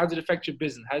that down. How does it affect your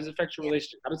business? How does it affect your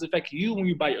relationship? How does it affect you when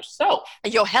you're by yourself?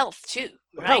 Your health too,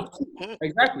 Your right? health too.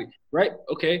 Exactly, right?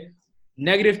 Okay.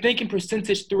 Negative thinking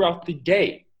percentage throughout the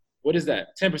day. What is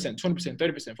that? 10%, 20%,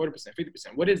 30%, 40%,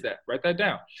 50%. What is that? Write that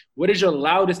down. What is your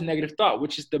loudest negative thought,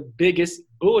 which is the biggest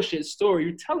bullshit story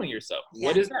you're telling yourself? Yeah.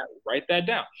 What is that? Write that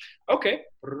down. Okay.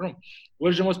 What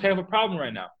is your most painful problem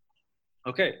right now?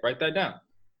 Okay. Write that down.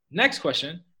 Next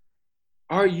question.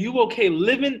 Are you okay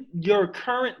living your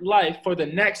current life for the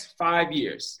next 5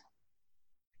 years?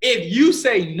 If you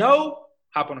say no,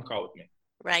 hop on a call with me.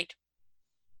 Right.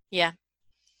 Yeah.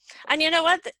 And you know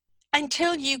what?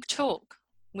 Until you talk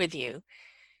with you,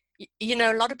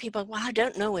 a lot of people, well, I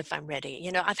don't know if I'm ready.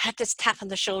 I've had this tap on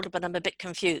the shoulder, but I'm a bit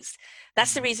confused.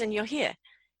 That's the reason you're here.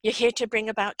 You're here to bring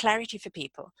about clarity for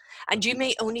people. And you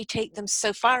may only take them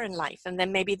so far in life, and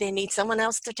then maybe they need someone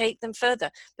else to take them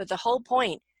further. But the whole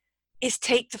point is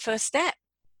take the first step.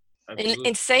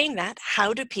 In saying that,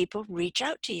 how do people reach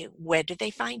out to you? Where do they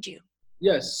find you?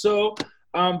 Yes. So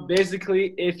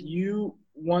basically, if you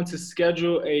want to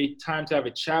schedule a time to have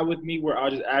a chat with me where I'll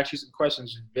just ask you some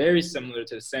questions very similar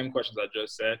to the same questions I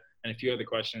just said and a few other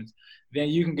questions, then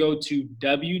you can go to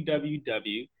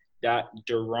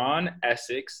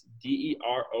www.DeronEssex,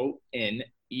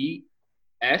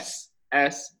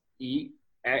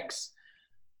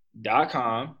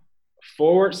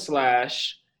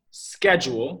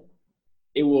 DeronEssex.com/schedule.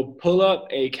 It will pull up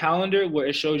a calendar where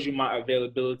it shows you my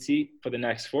availability for the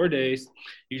next 4 days.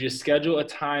 You just schedule a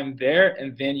time there,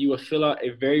 and then you will fill out a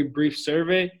very brief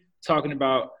survey talking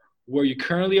about where you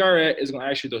currently are at. It's going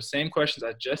to ask you those same questions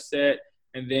I just said,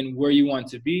 and then where you want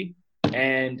to be.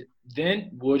 And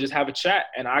then we'll just have a chat,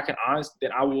 and I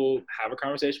will have a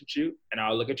conversation with you, and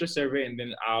I'll look at your survey, and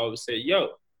then I'll say,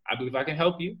 yo, I believe I can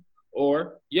help you,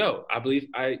 or yo, I believe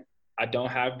I don't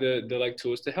have the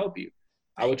tools to help you.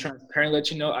 I will transparently let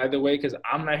you know either way, because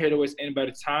I'm not here to waste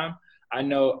anybody's time. I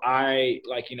know my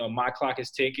clock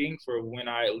is ticking for when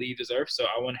I leave this earth, so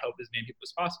I want to help as many people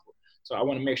as possible. So I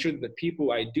want to make sure that the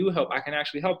people I do help, I can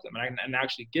actually help them, and I can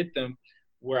actually get them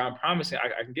where I'm promising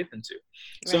I can get them to.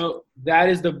 Right. So that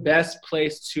is the best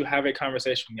place to have a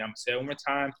conversation with me. I'm going to say it one more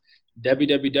time,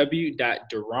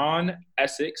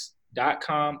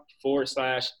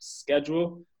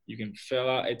 www.DeronEssex.com/schedule. You can fill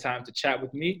out a time to chat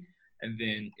with me. And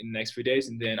then in the next few days,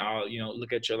 and then I'll,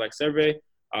 look at your survey.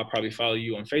 I'll probably follow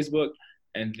you on Facebook,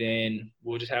 and then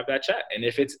we'll just have that chat. And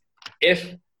if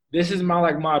this is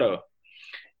my motto,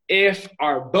 if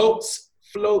our boats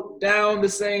float down the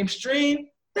same stream,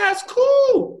 that's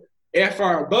cool. If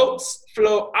our boats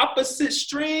flow opposite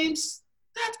streams,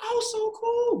 that's also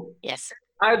cool. Yes.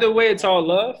 Either way, it's all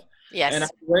love. Yes. And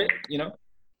either way,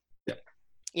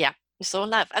 Yeah. It's all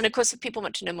love. And of course, if people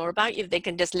want to know more about you, they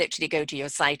can just literally go to your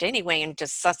site anyway and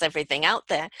just suss everything out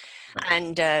there,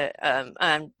 and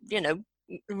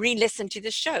re-listen to the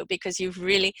show, because you've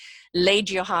really laid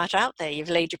your heart out there.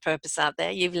 You've laid your purpose out there.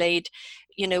 You've laid,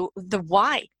 the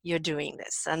why you're doing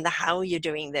this and the how you're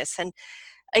doing this. And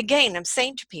again, I'm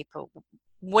saying to people,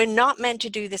 we're not meant to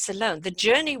do this alone. The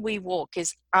journey we walk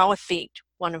is our feet,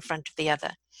 one in front of the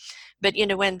other. But,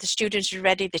 when the students are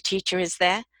ready, the teacher is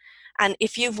there. And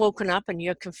if you've woken up and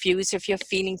you're confused, if you're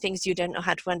feeling things you don't know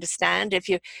how to understand, if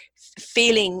you're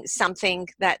feeling something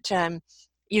that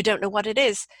you don't know what it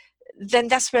is, then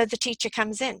that's where the teacher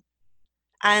comes in.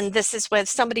 And this is where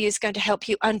somebody is going to help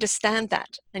you understand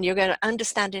that. And you're going to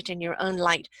understand it in your own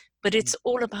light. But it's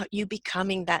all about you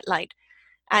becoming that light.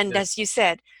 And as you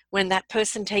said, when that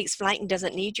person takes flight and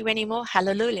doesn't need you anymore,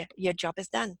 hallelujah, your job is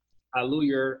done.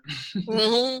 Hallelujah.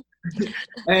 Mm-hmm.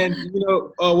 And,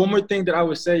 one more thing that I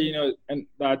would say, and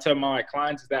I tell my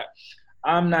clients is that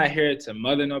I'm not here to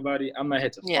mother nobody. I'm not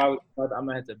here to father nobody. I'm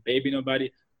not here to baby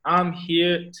nobody. I'm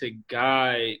here to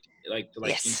guide,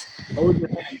 hold your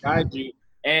hand and guide you.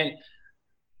 And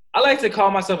I like to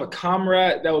call myself a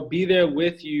comrade that will be there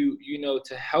with you,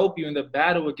 to help you in the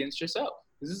battle against yourself.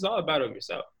 This is all about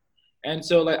yourself. And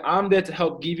so I'm there to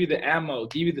help give you the ammo,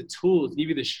 give you the tools, give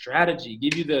you the strategy,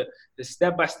 give you the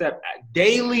step-by-step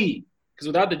daily, because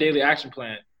without the daily action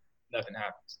plan, nothing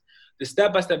happens. The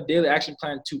step-by-step daily action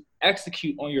plan to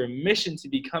execute on your mission to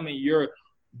becoming your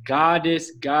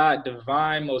goddess, God,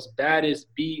 divine, most baddest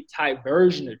B-type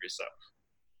version of yourself.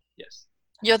 Yes.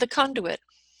 You're the conduit.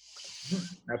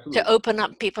 Absolutely. To open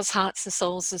up people's hearts and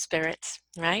souls and spirits,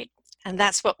 right? And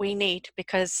that's what we need,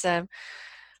 because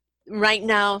right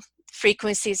now,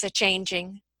 frequencies are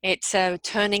changing. It's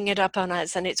turning it up on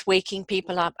us, and it's waking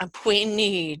people up. And we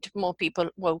need more people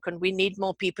woken. We need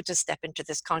more people to step into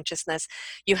this consciousness.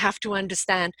 You have to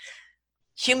understand,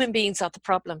 human beings are the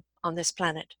problem on this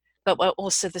planet, but we're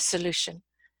also the solution.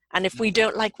 And if we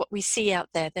don't like what we see out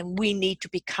there, then we need to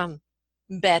become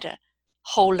better,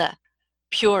 wholer,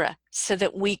 purer, so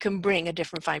that we can bring a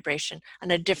different vibration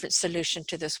and a different solution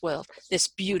to this world, this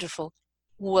beautiful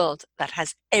world that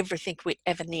has everything we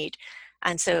ever need.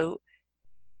 And so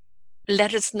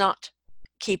let us not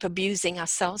keep abusing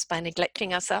ourselves by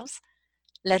neglecting ourselves.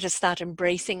 Let us start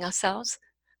embracing ourselves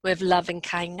with love and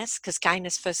kindness, because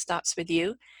kindness first starts with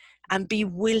you, and be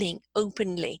willing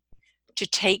openly to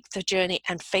take the journey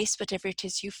and face whatever it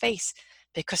is you face,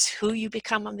 because who you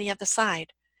become on the other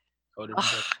side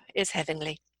is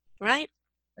heavenly, right?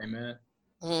 Amen.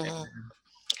 Mm-hmm.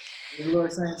 Amen.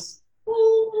 Lord saints.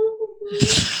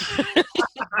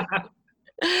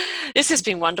 This has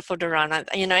been wonderful, Deron.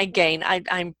 Again,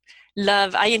 I'm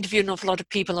love, I interviewed an awful lot of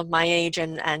people of my age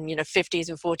and 50s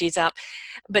and 40s up,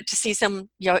 but to see some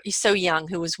so young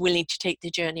who was willing to take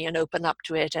the journey and open up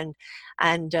to it and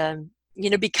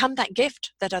become that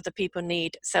gift that other people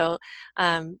need. So,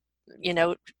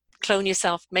 clone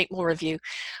yourself, make more of you.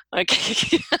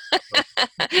 Okay.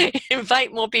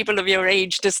 Invite more people of your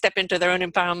age to step into their own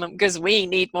empowerment, because we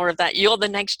need more of that. You're the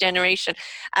next generation.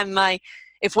 And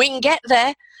if we can get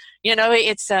there,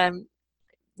 it's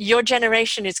your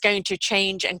generation is going to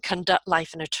change and conduct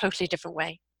life in a totally different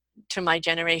way to my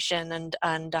generation.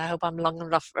 And I hope I'm long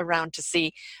enough around to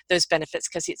see those benefits,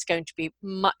 because it's going to be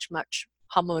much, much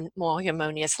more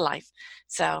harmonious life.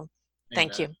 So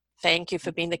thank you. Thank you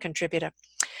for being the contributor.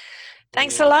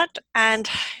 Thanks a lot. And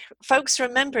folks,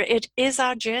 remember, it is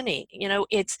our journey.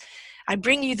 I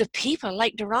bring you the people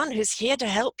like Duran, who's here to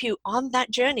help you on that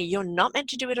journey. You're not meant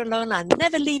to do it alone. I'll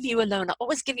never leave you alone. I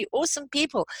always give you awesome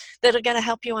people that are going to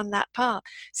help you on that path.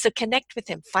 So connect with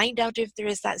him. Find out if there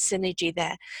is that synergy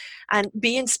there. And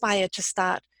be inspired to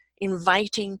start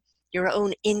inviting your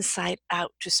own insight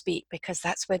out to speak, because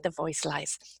that's where the voice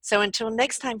lies. So until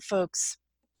next time, folks,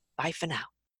 bye for now.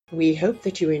 We hope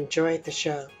that you enjoyed the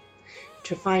show.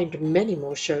 To find many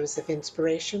more shows of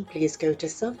inspiration, please go to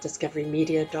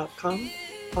selfdiscoverymedia.com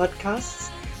podcasts,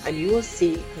 and you will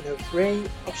see an array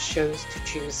of shows to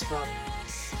choose from.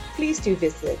 Please do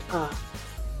visit our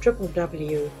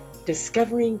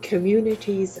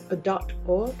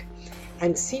www.discoveringcommunities.org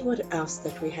and see what else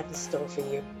that we have in store for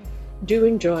you. Do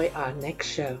enjoy our next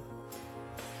show.